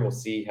of the year. We'll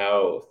see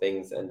how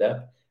things end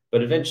up.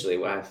 But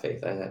eventually, I have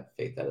faith. I have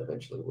faith that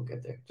eventually we'll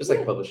get there. Just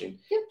like publishing.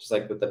 Yeah. Just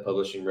like with the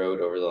publishing road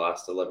over the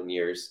last 11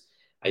 years,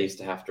 I used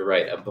to have to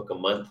write a book a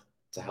month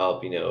to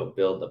help,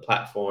 build the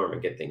platform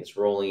and get things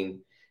rolling.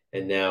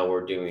 And now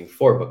we're doing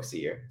 4 books a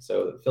year.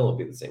 So the film will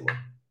be the same way.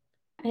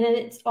 And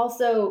it's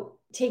also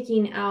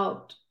taking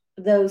out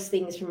those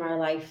things from our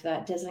life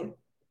that doesn't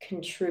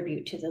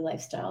contribute to the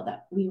lifestyle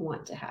that we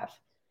want to have.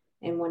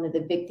 And one of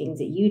the big things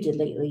that you did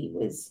lately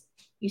was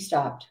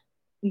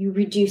you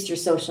reduced your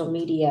social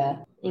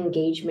media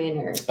engagement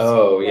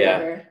or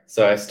whatever. Yeah.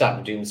 So I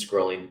stopped doom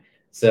scrolling.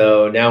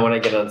 So now when I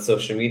get on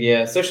social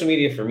media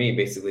for me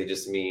basically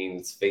just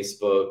means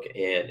Facebook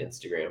and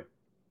Instagram.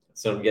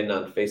 So I'm getting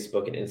on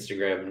Facebook and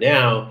Instagram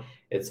now.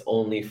 It's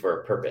only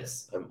for a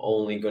purpose. I'm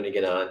only going to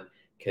get on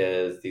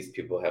because these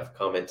people have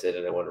commented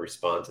and I want to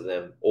respond to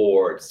them,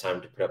 or it's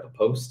time to put up a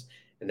post,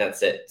 and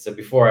that's it. So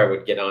before I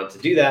would get on to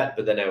do that,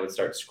 but then I would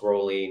start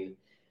scrolling,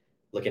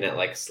 looking at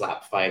like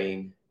slap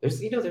fighting.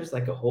 There's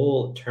like a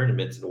whole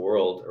tournament in the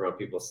world around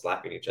people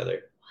slapping each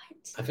other.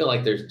 What? I feel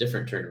like there's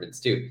different tournaments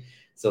too.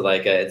 So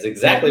like it's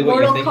exactly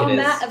what you think it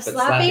is. Of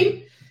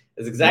slapping?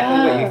 It's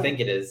exactly what you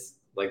think it is.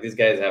 Like these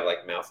guys have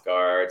like mouth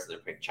guards and they're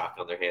putting chalk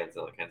on their hands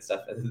and all that kind of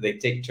stuff. And they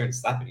take turns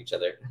slapping each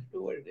other. I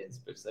don't know what it is,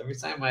 but every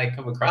time I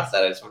come across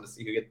that, I just want to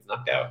see who gets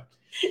knocked out.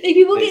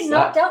 People get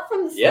knocked out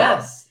from the slap.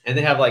 Yes. And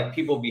they have like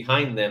people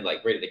behind them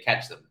like ready to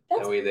catch them.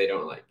 That way they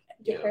don't like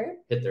hit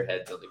their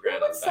heads on the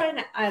ground. I don't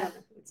know.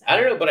 I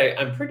don't know, but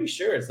I'm pretty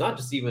sure it's not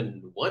just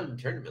even one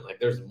tournament. Like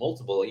there's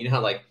multiple. You know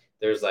how like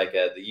there's like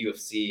the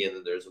UFC, and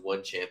then there's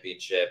one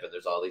championship, and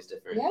there's all these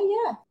different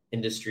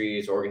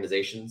industries,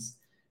 organizations.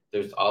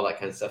 There's all that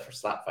kind of stuff for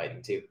slap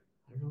fighting too.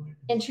 I don't know.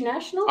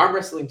 International? Arm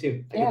wrestling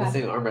too. I get the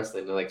same arm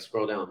wrestling. I like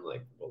scroll down,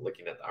 like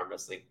looking at the arm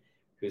wrestling,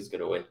 who's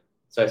gonna win.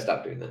 So I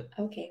stopped doing that.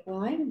 Okay,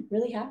 well, I'm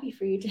really happy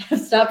for you to have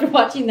stopped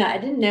watching that. I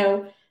didn't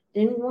know,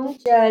 didn't want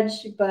to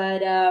judge,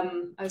 but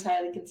I was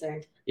highly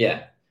concerned.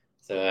 Yeah.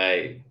 So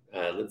I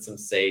lit some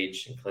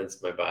sage and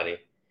cleansed my body,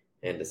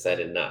 and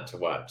decided not to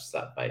watch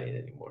slap fighting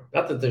anymore.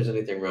 Not that there's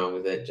anything wrong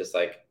with it, just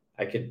like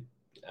I could.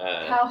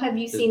 How have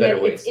you seen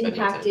that it's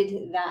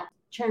impacted that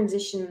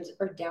transitions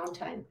or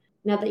downtime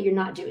now that you're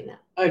not doing that?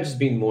 I've just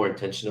been more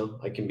intentional.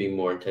 I can be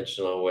more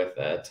intentional with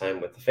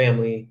time with the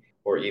family,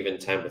 or even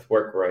time with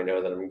work, where I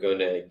know that I'm going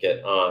to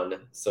get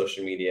on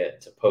social media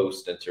to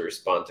post and to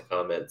respond to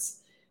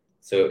comments.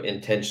 So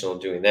intentional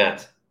doing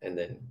that, and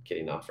then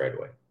getting off right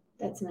away.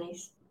 That's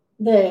nice.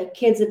 The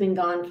kids have been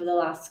gone for the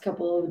last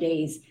couple of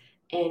days,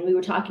 and we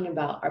were talking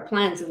about our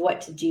plans of what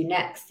to do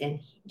next. And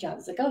John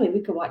was like, oh, maybe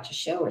we could watch a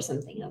show or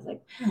something. And I was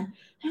like, I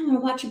don't want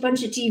to watch a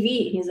bunch of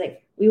TV. And he's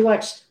like, we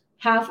watched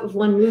half of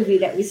one movie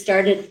that we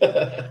started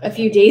a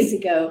few days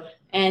ago,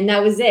 and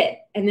that was it.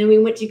 And then we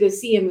went to go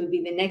see a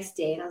movie the next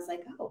day. And I was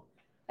like, oh,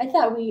 I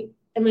thought we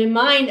in my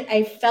mind,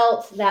 I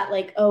felt that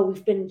like, oh,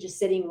 we've been just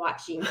sitting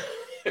watching.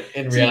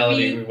 In TV.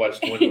 reality, we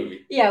watched one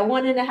movie. Yeah,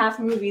 1.5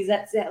 movies.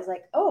 That's it. I was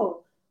like,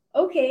 oh,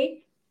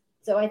 okay.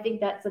 So I think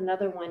that's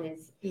another one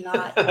is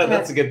not.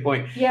 That's a good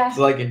point. Yeah.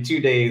 So like in 2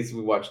 days,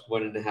 we watched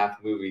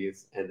 1.5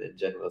 movies, and then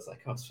Jen was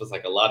like, "Oh, this was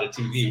like a lot of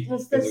TV."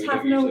 Let's we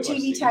have don't no usually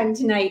watch TV time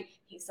tonight.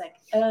 He's like,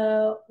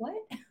 what?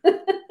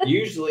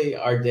 Usually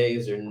our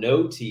days are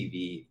no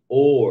TV,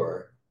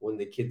 or when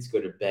the kids go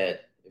to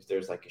bed, if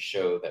there's like a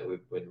show that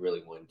we've been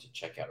really wanting to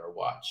check out or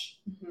watch,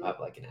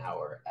 have like an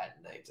hour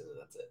at night, and then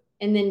that's it.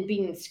 And then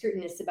being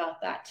scrutinous about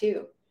that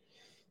too.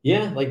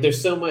 Yeah, like there's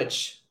so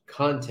much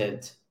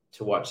content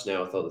to watch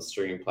now with all the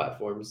streaming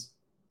platforms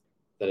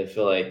that I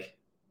feel like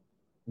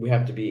we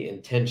have to be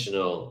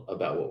intentional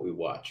about what we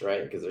watch,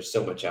 right? Because there's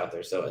so much out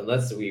there. So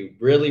unless we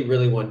really,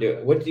 really want to do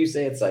it, what did you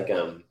say? It's like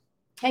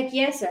heck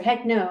yes or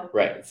heck no.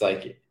 Right. It's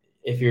like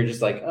if you're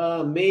just like,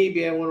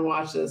 maybe I want to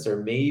watch this,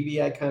 or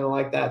maybe I kind of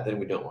like that, then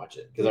we don't watch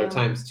it because our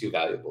time's too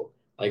valuable.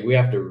 Like we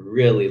have to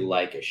really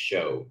like a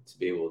show to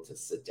be able to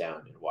sit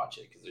down and watch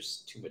it because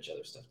there's too much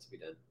other stuff to be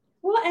done.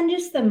 Well, and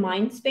just the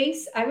mind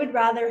space. I would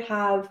rather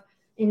have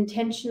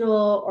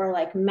intentional or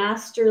like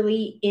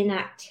masterly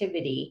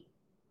inactivity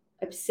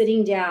of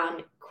sitting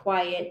down,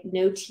 quiet,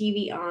 no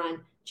TV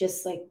on,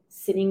 just like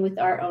sitting with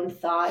our own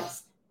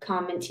thoughts,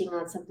 commenting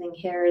on something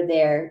here or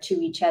there to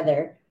each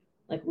other,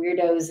 like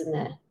weirdos in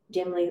the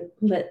dimly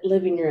lit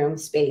living room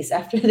space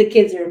after the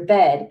kids are in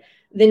bed,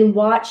 than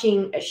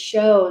watching a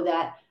show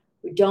that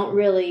we don't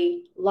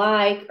really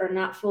like or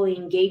not fully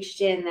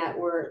engaged in, that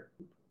we're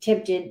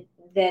tempted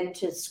then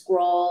to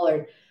scroll,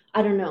 or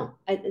I don't know.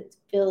 I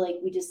feel like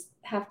we just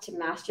have to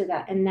master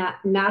that. And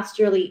that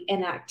masterly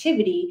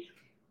inactivity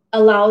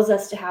allows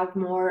us to have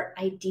more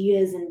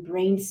ideas and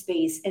brain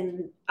space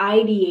and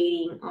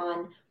ideating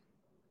on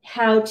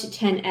how to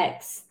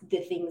 10x the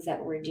things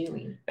that we're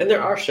doing. And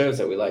there are shows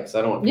that we like, so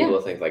I don't want people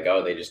to think like,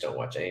 oh, they just don't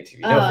watch any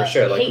TV. No, for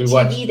sure. Like hate we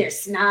watch TV, they're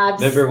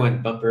snobs. Remember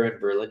when Bumper in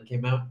Berlin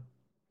came out?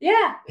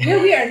 Yeah,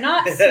 no, we are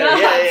not snobs.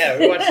 yeah,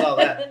 we watched all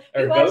that.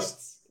 Or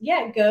Ghosts.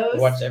 Yeah, Ghosts.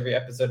 We watched every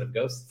episode of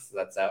Ghosts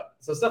that's out.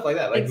 So stuff like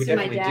that. Like Thanks we to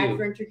my definitely dad do.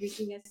 for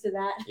introducing us to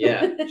that.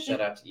 Yeah,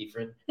 shout out to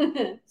Ephraim.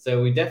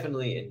 So we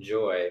definitely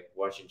enjoy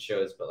watching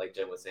shows, but like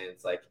Jen was saying,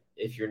 it's like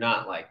if you're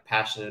not like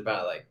passionate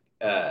about it,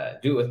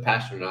 like do it with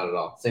passion or not at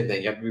all. Same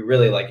thing. You have to be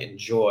really like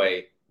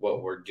enjoy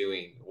what we're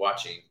doing,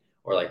 watching,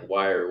 or like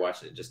why are we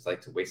watching it? Just like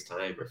to waste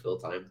time or fill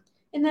time.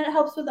 And then it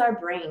helps with our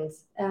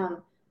brains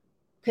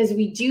because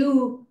we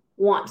do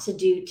want to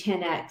do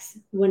 10x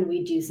when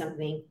we do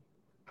something,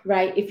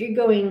 right? If you're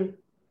going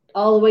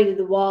all the way to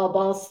the wall,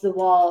 balls to the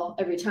wall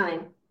every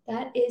time,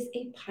 that is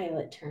a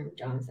pilot term,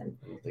 Jonathan.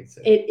 I don't think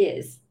so. It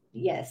is,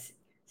 yes.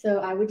 So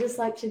I would just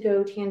like to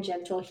go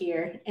tangential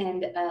here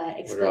and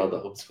explain. What are all the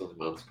homeschooling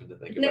moms going to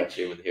think about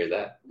you when they hear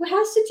that? What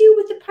has to do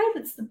with the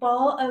pilots, the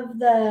ball of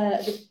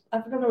the I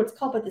don't know what it's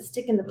called, but the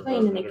stick in the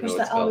plane, and they push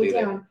that all the way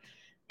down.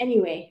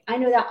 Anyway, I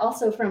know that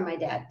also from my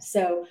dad.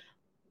 So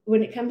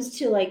when it comes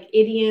to like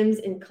idioms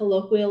and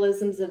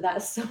colloquialisms of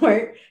that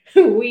sort,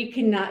 we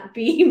cannot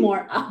be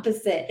more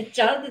opposite.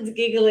 Jonathan's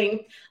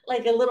giggling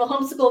like a little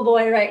homeschool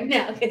boy right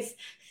now because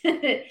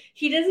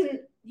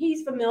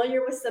he's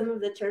familiar with some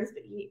of the terms,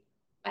 but he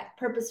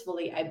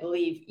purposefully, I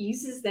believe,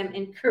 uses them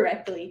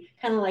incorrectly,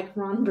 kind of like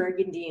Ron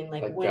Burgundy and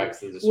like when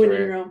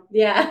in Rome.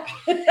 Yeah.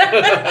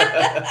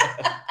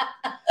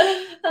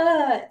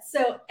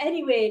 So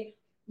anyway,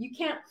 we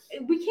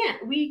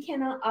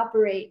cannot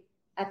operate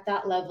at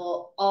that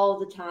level all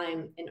the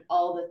time and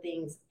all the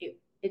things.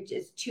 It's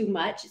just too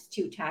much. It's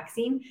too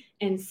taxing.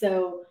 And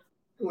so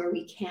where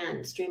we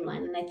can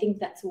streamline. And I think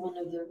that's one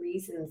of the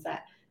reasons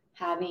that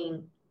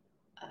having,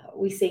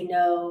 we say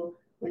no,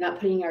 we're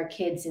not putting our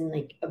kids in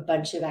like a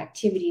bunch of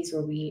activities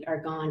where we are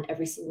gone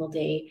every single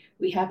day.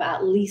 We have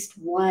at least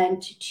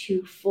 1 to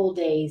 2 full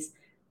days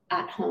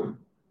at home,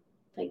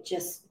 like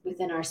just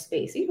within our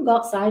space. You can go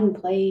outside and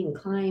play and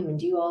climb and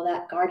do all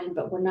that garden,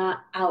 but we're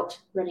not out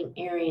running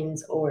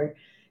errands or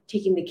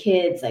taking the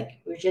kids. Like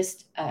we're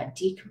just a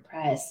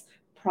decompress,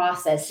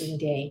 processing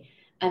day,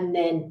 and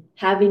then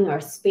having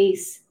our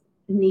space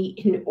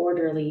neat and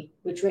orderly,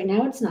 which right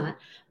now it's not,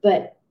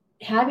 but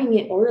having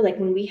it order, like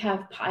when we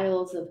have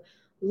piles of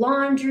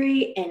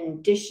laundry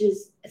and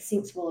dishes,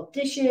 sinks full of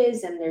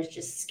dishes, and there's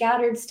just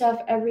scattered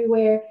stuff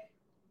everywhere,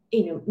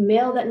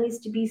 mail that needs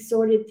to be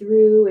sorted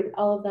through and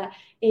all of that.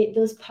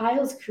 Those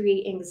piles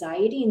create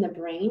anxiety in the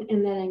brain,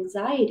 and that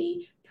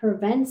anxiety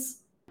prevents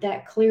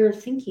that clear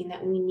thinking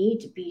that we need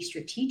to be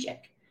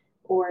strategic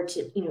or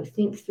to,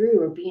 think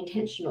through or be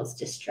intentional. It's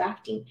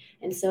distracting.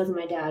 And so as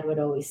my dad would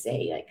always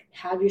say, like,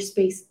 have your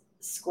space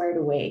squared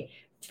away,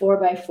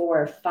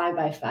 4x4,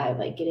 5x5,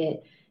 like get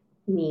it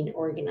neat,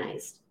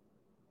 organized.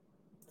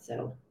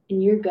 So,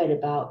 and you're good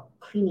about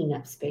cleaning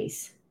up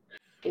space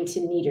into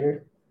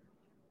neater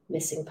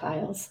missing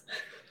piles.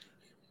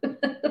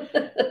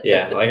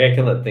 Yeah, like I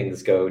can let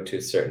things go to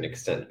a certain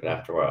extent, but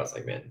after a while I was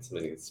like, man,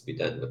 something needs to be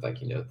done with, like,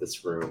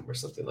 this room or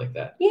something like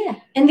that. Yeah,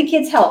 and the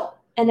kids help,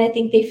 and I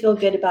think they feel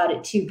good about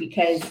it too,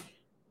 because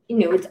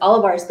it's all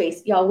of our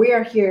space. Y'all, we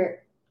are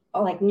here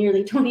like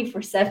nearly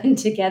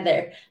 24/7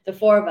 together, the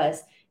four of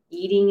us,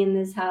 eating in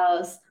this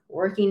house,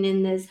 working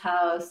in this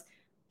house,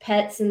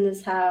 pets in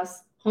this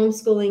house,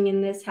 homeschooling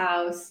in this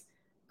house,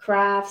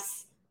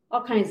 crafts,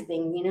 all kinds of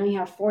things. You know, you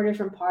have 4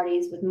 different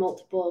parties with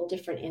multiple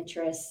different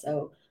interests.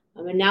 So,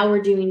 and now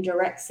we're doing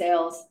direct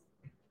sales.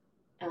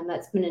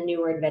 That's been a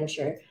newer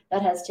adventure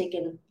that has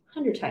taken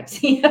 100 times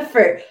the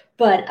effort,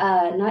 but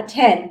not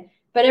 10.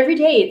 But every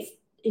day it's,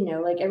 you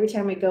know, like every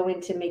time we go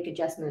in to make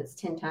adjustments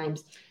 10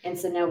 times. And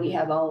so now we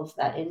have all of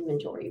that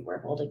inventory we're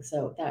holding.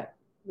 So that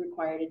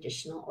required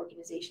additional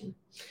organization.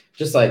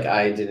 Just like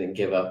I didn't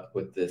give up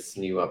with this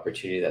new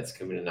opportunity that's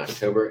coming in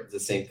October, it's the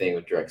same thing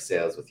with direct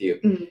sales with you.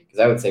 Because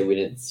I would say we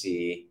didn't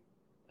see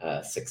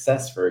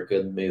success for a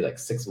good maybe like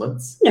 6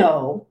 months.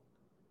 No,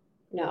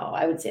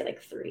 I would say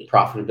like 3.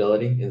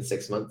 Profitability in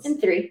 6 months? In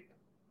 3.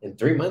 In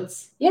 3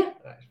 months? Yeah.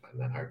 I find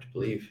that hard to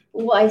believe.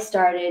 Well, I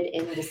started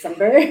in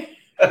December.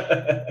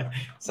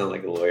 Sound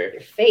like a lawyer.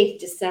 Faith,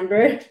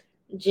 December,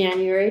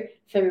 January,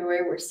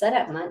 February were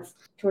setup months.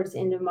 Towards the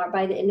end of March,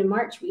 by the end of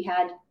March, we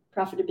had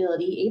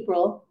profitability.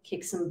 April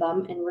kicked some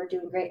bum, and we're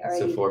doing great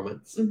already. So 4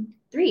 months.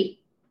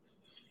 3.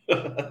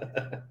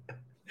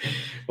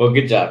 Well,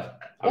 good job.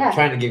 I'm Yeah.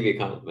 trying to give you a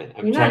compliment.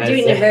 You're not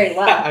doing it very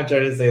well. I'm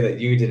trying to say that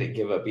you didn't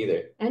give up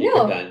either. I You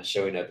know. were done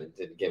showing up and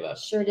didn't give up.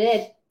 Sure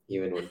did.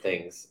 Even when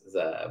things,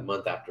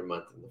 month after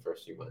month in the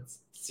first few months,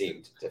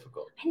 seemed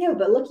difficult. I know,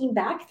 but looking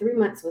back, 3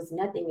 months was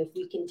nothing. If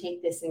we can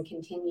take this and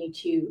continue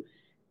to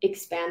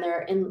expand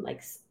there and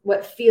like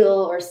what feel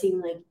or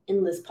seem like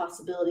endless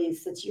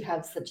possibilities, since you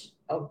have such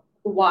a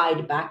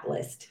wide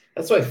backlist.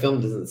 That's why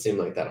film doesn't seem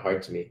like that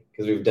hard to me,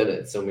 because we've done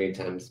it so many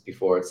times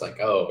before. It's like,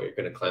 oh, you're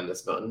going to climb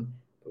this mountain,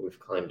 but we've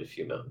climbed a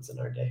few mountains in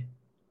our day.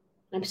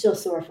 I'm still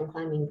sore from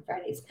climbing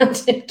Friday's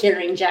Mountain,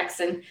 carrying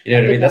Jackson. You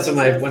know what I mean? That's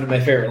one of my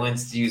favorite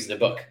lines to use in a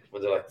book,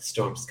 when they're like, the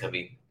storm's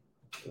coming,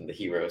 and the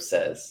hero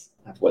says,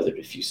 I've weathered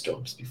a few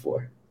storms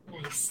before.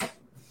 Nice.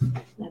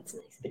 That's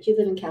nice. But you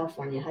live in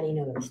California. How do you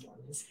know where the storm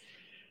is?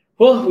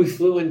 Well, we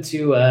flew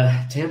into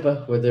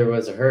Tampa, where there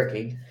was a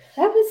hurricane.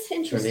 That was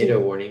interesting.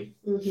 Tornado warning.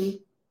 I don't want to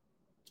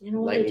do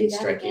Lightning that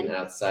striking again.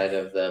 outside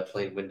of the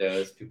plane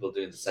windows, people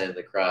doing the sign of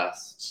the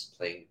cross,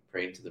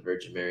 praying to the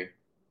Virgin Mary.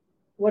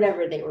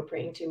 Whatever they were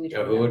praying to, we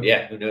don't know.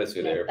 Who knows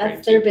who they were praying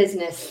That's their to.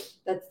 business.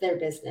 That's their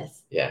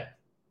business. Yeah.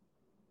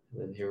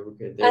 And then here we're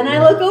good. And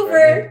I look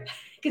over,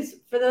 because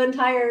for the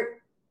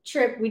entire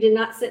trip, we did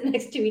not sit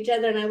next to each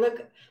other. And I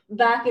look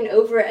back and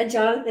over at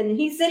Jonathan, and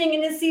he's sitting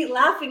in his seat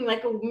laughing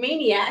like a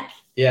maniac.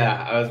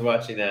 Yeah, I was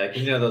watching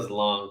because you know those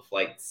long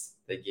flights,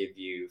 they give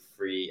you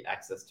free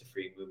access to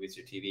free movies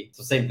or TV.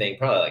 So same thing,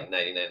 probably like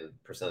 99%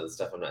 of the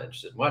stuff I'm not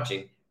interested in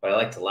watching, but I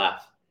like to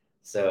laugh.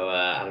 So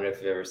I don't know if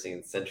you've ever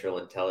seen Central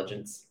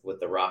Intelligence with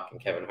The Rock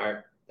and Kevin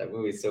Hart. That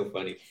movie's so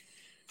funny.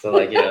 So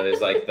like, you know, there's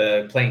like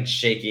the plane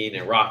shaking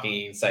and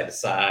rocking side to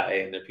side,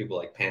 and there are people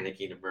like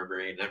panicking and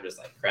murmuring. And I'm just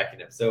like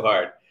cracking up so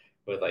hard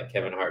with like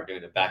Kevin Hart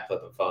doing a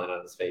backflip and falling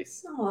on his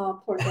face.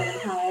 Oh, poor Kevin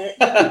Hart.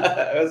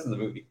 That was in the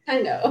movie.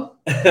 I know.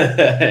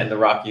 And the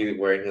Rocky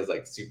wearing his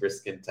like super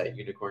skin tight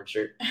unicorn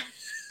shirt.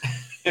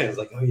 I was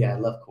like, oh yeah, I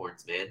love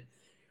corns, man.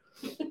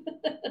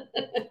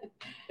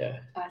 Yeah.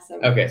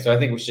 Awesome. Okay, so I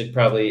think we should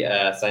probably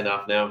sign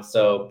off now.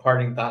 So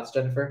parting thoughts,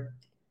 Jennifer?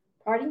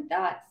 Parting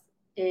thoughts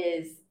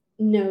is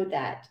know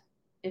that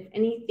if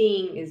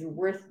anything is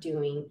worth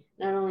doing,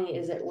 not only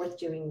is it worth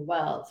doing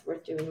well, it's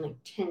worth doing like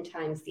 10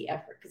 times the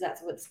effort, because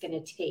that's what it's going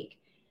to take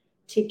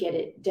to get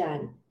it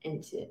done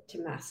and to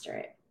master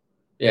it.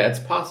 Yeah, it's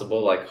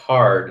possible. Like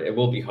hard, it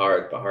will be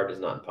hard, but hard is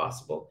not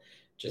impossible.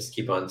 Just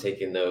keep on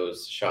taking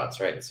those shots,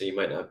 right? So you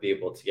might not be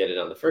able to get it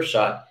on the first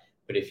shot,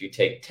 but if you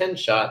take 10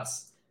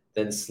 shots,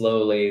 then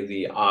slowly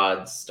the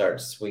odds start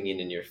swinging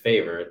in your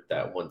favor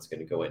that one's going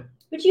to go in.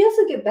 But you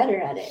also get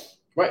better at it.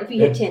 Right. If you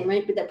hit 10,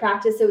 right? But the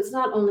practice, so it's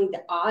not only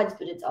the odds,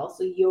 but it's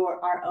also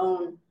our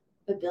own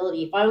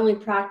ability. If I only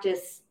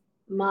practice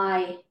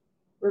my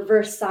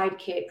reverse side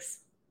kicks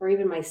or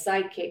even my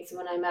side kicks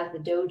when I'm at the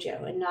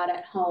dojo and not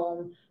at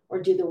home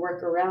or do the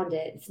work around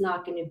it, it's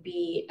not going to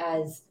be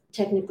as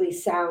technically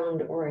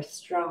sound or as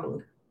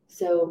strong.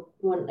 So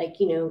one,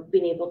 like, you know,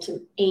 being able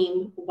to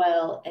aim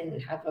well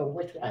and have a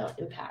worthwhile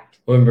impact.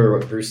 Remember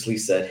what Bruce Lee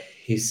said?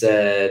 He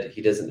said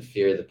he doesn't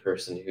fear the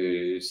person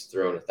who's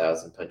thrown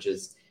 1,000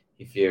 punches.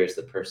 He fears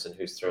the person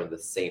who's thrown the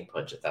same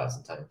punch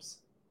 1,000 times.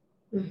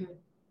 Mm-hmm.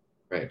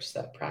 Right, just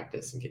that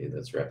practice and getting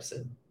those reps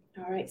in.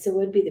 All right, so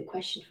what would be the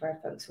question for our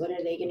folks? What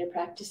are they going to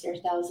practice their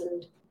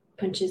 1,000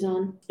 punches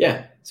on?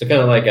 Yeah, so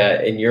kind of like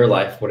in your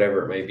life,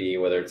 whatever it may be,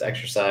 whether it's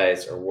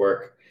exercise or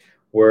work,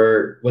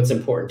 what's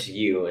important to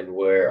you and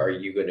where are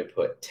you going to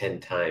put 10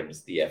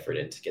 times the effort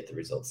in to get the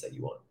results that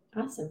you want?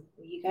 Awesome.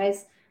 Well, you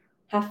guys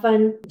have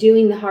fun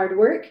doing the hard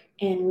work,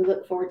 and we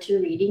look forward to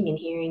reading and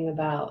hearing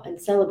about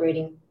and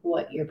celebrating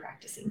what you're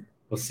practicing.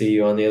 We'll see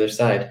you on the other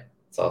side.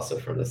 It's also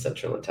from the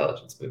Central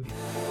Intelligence movie.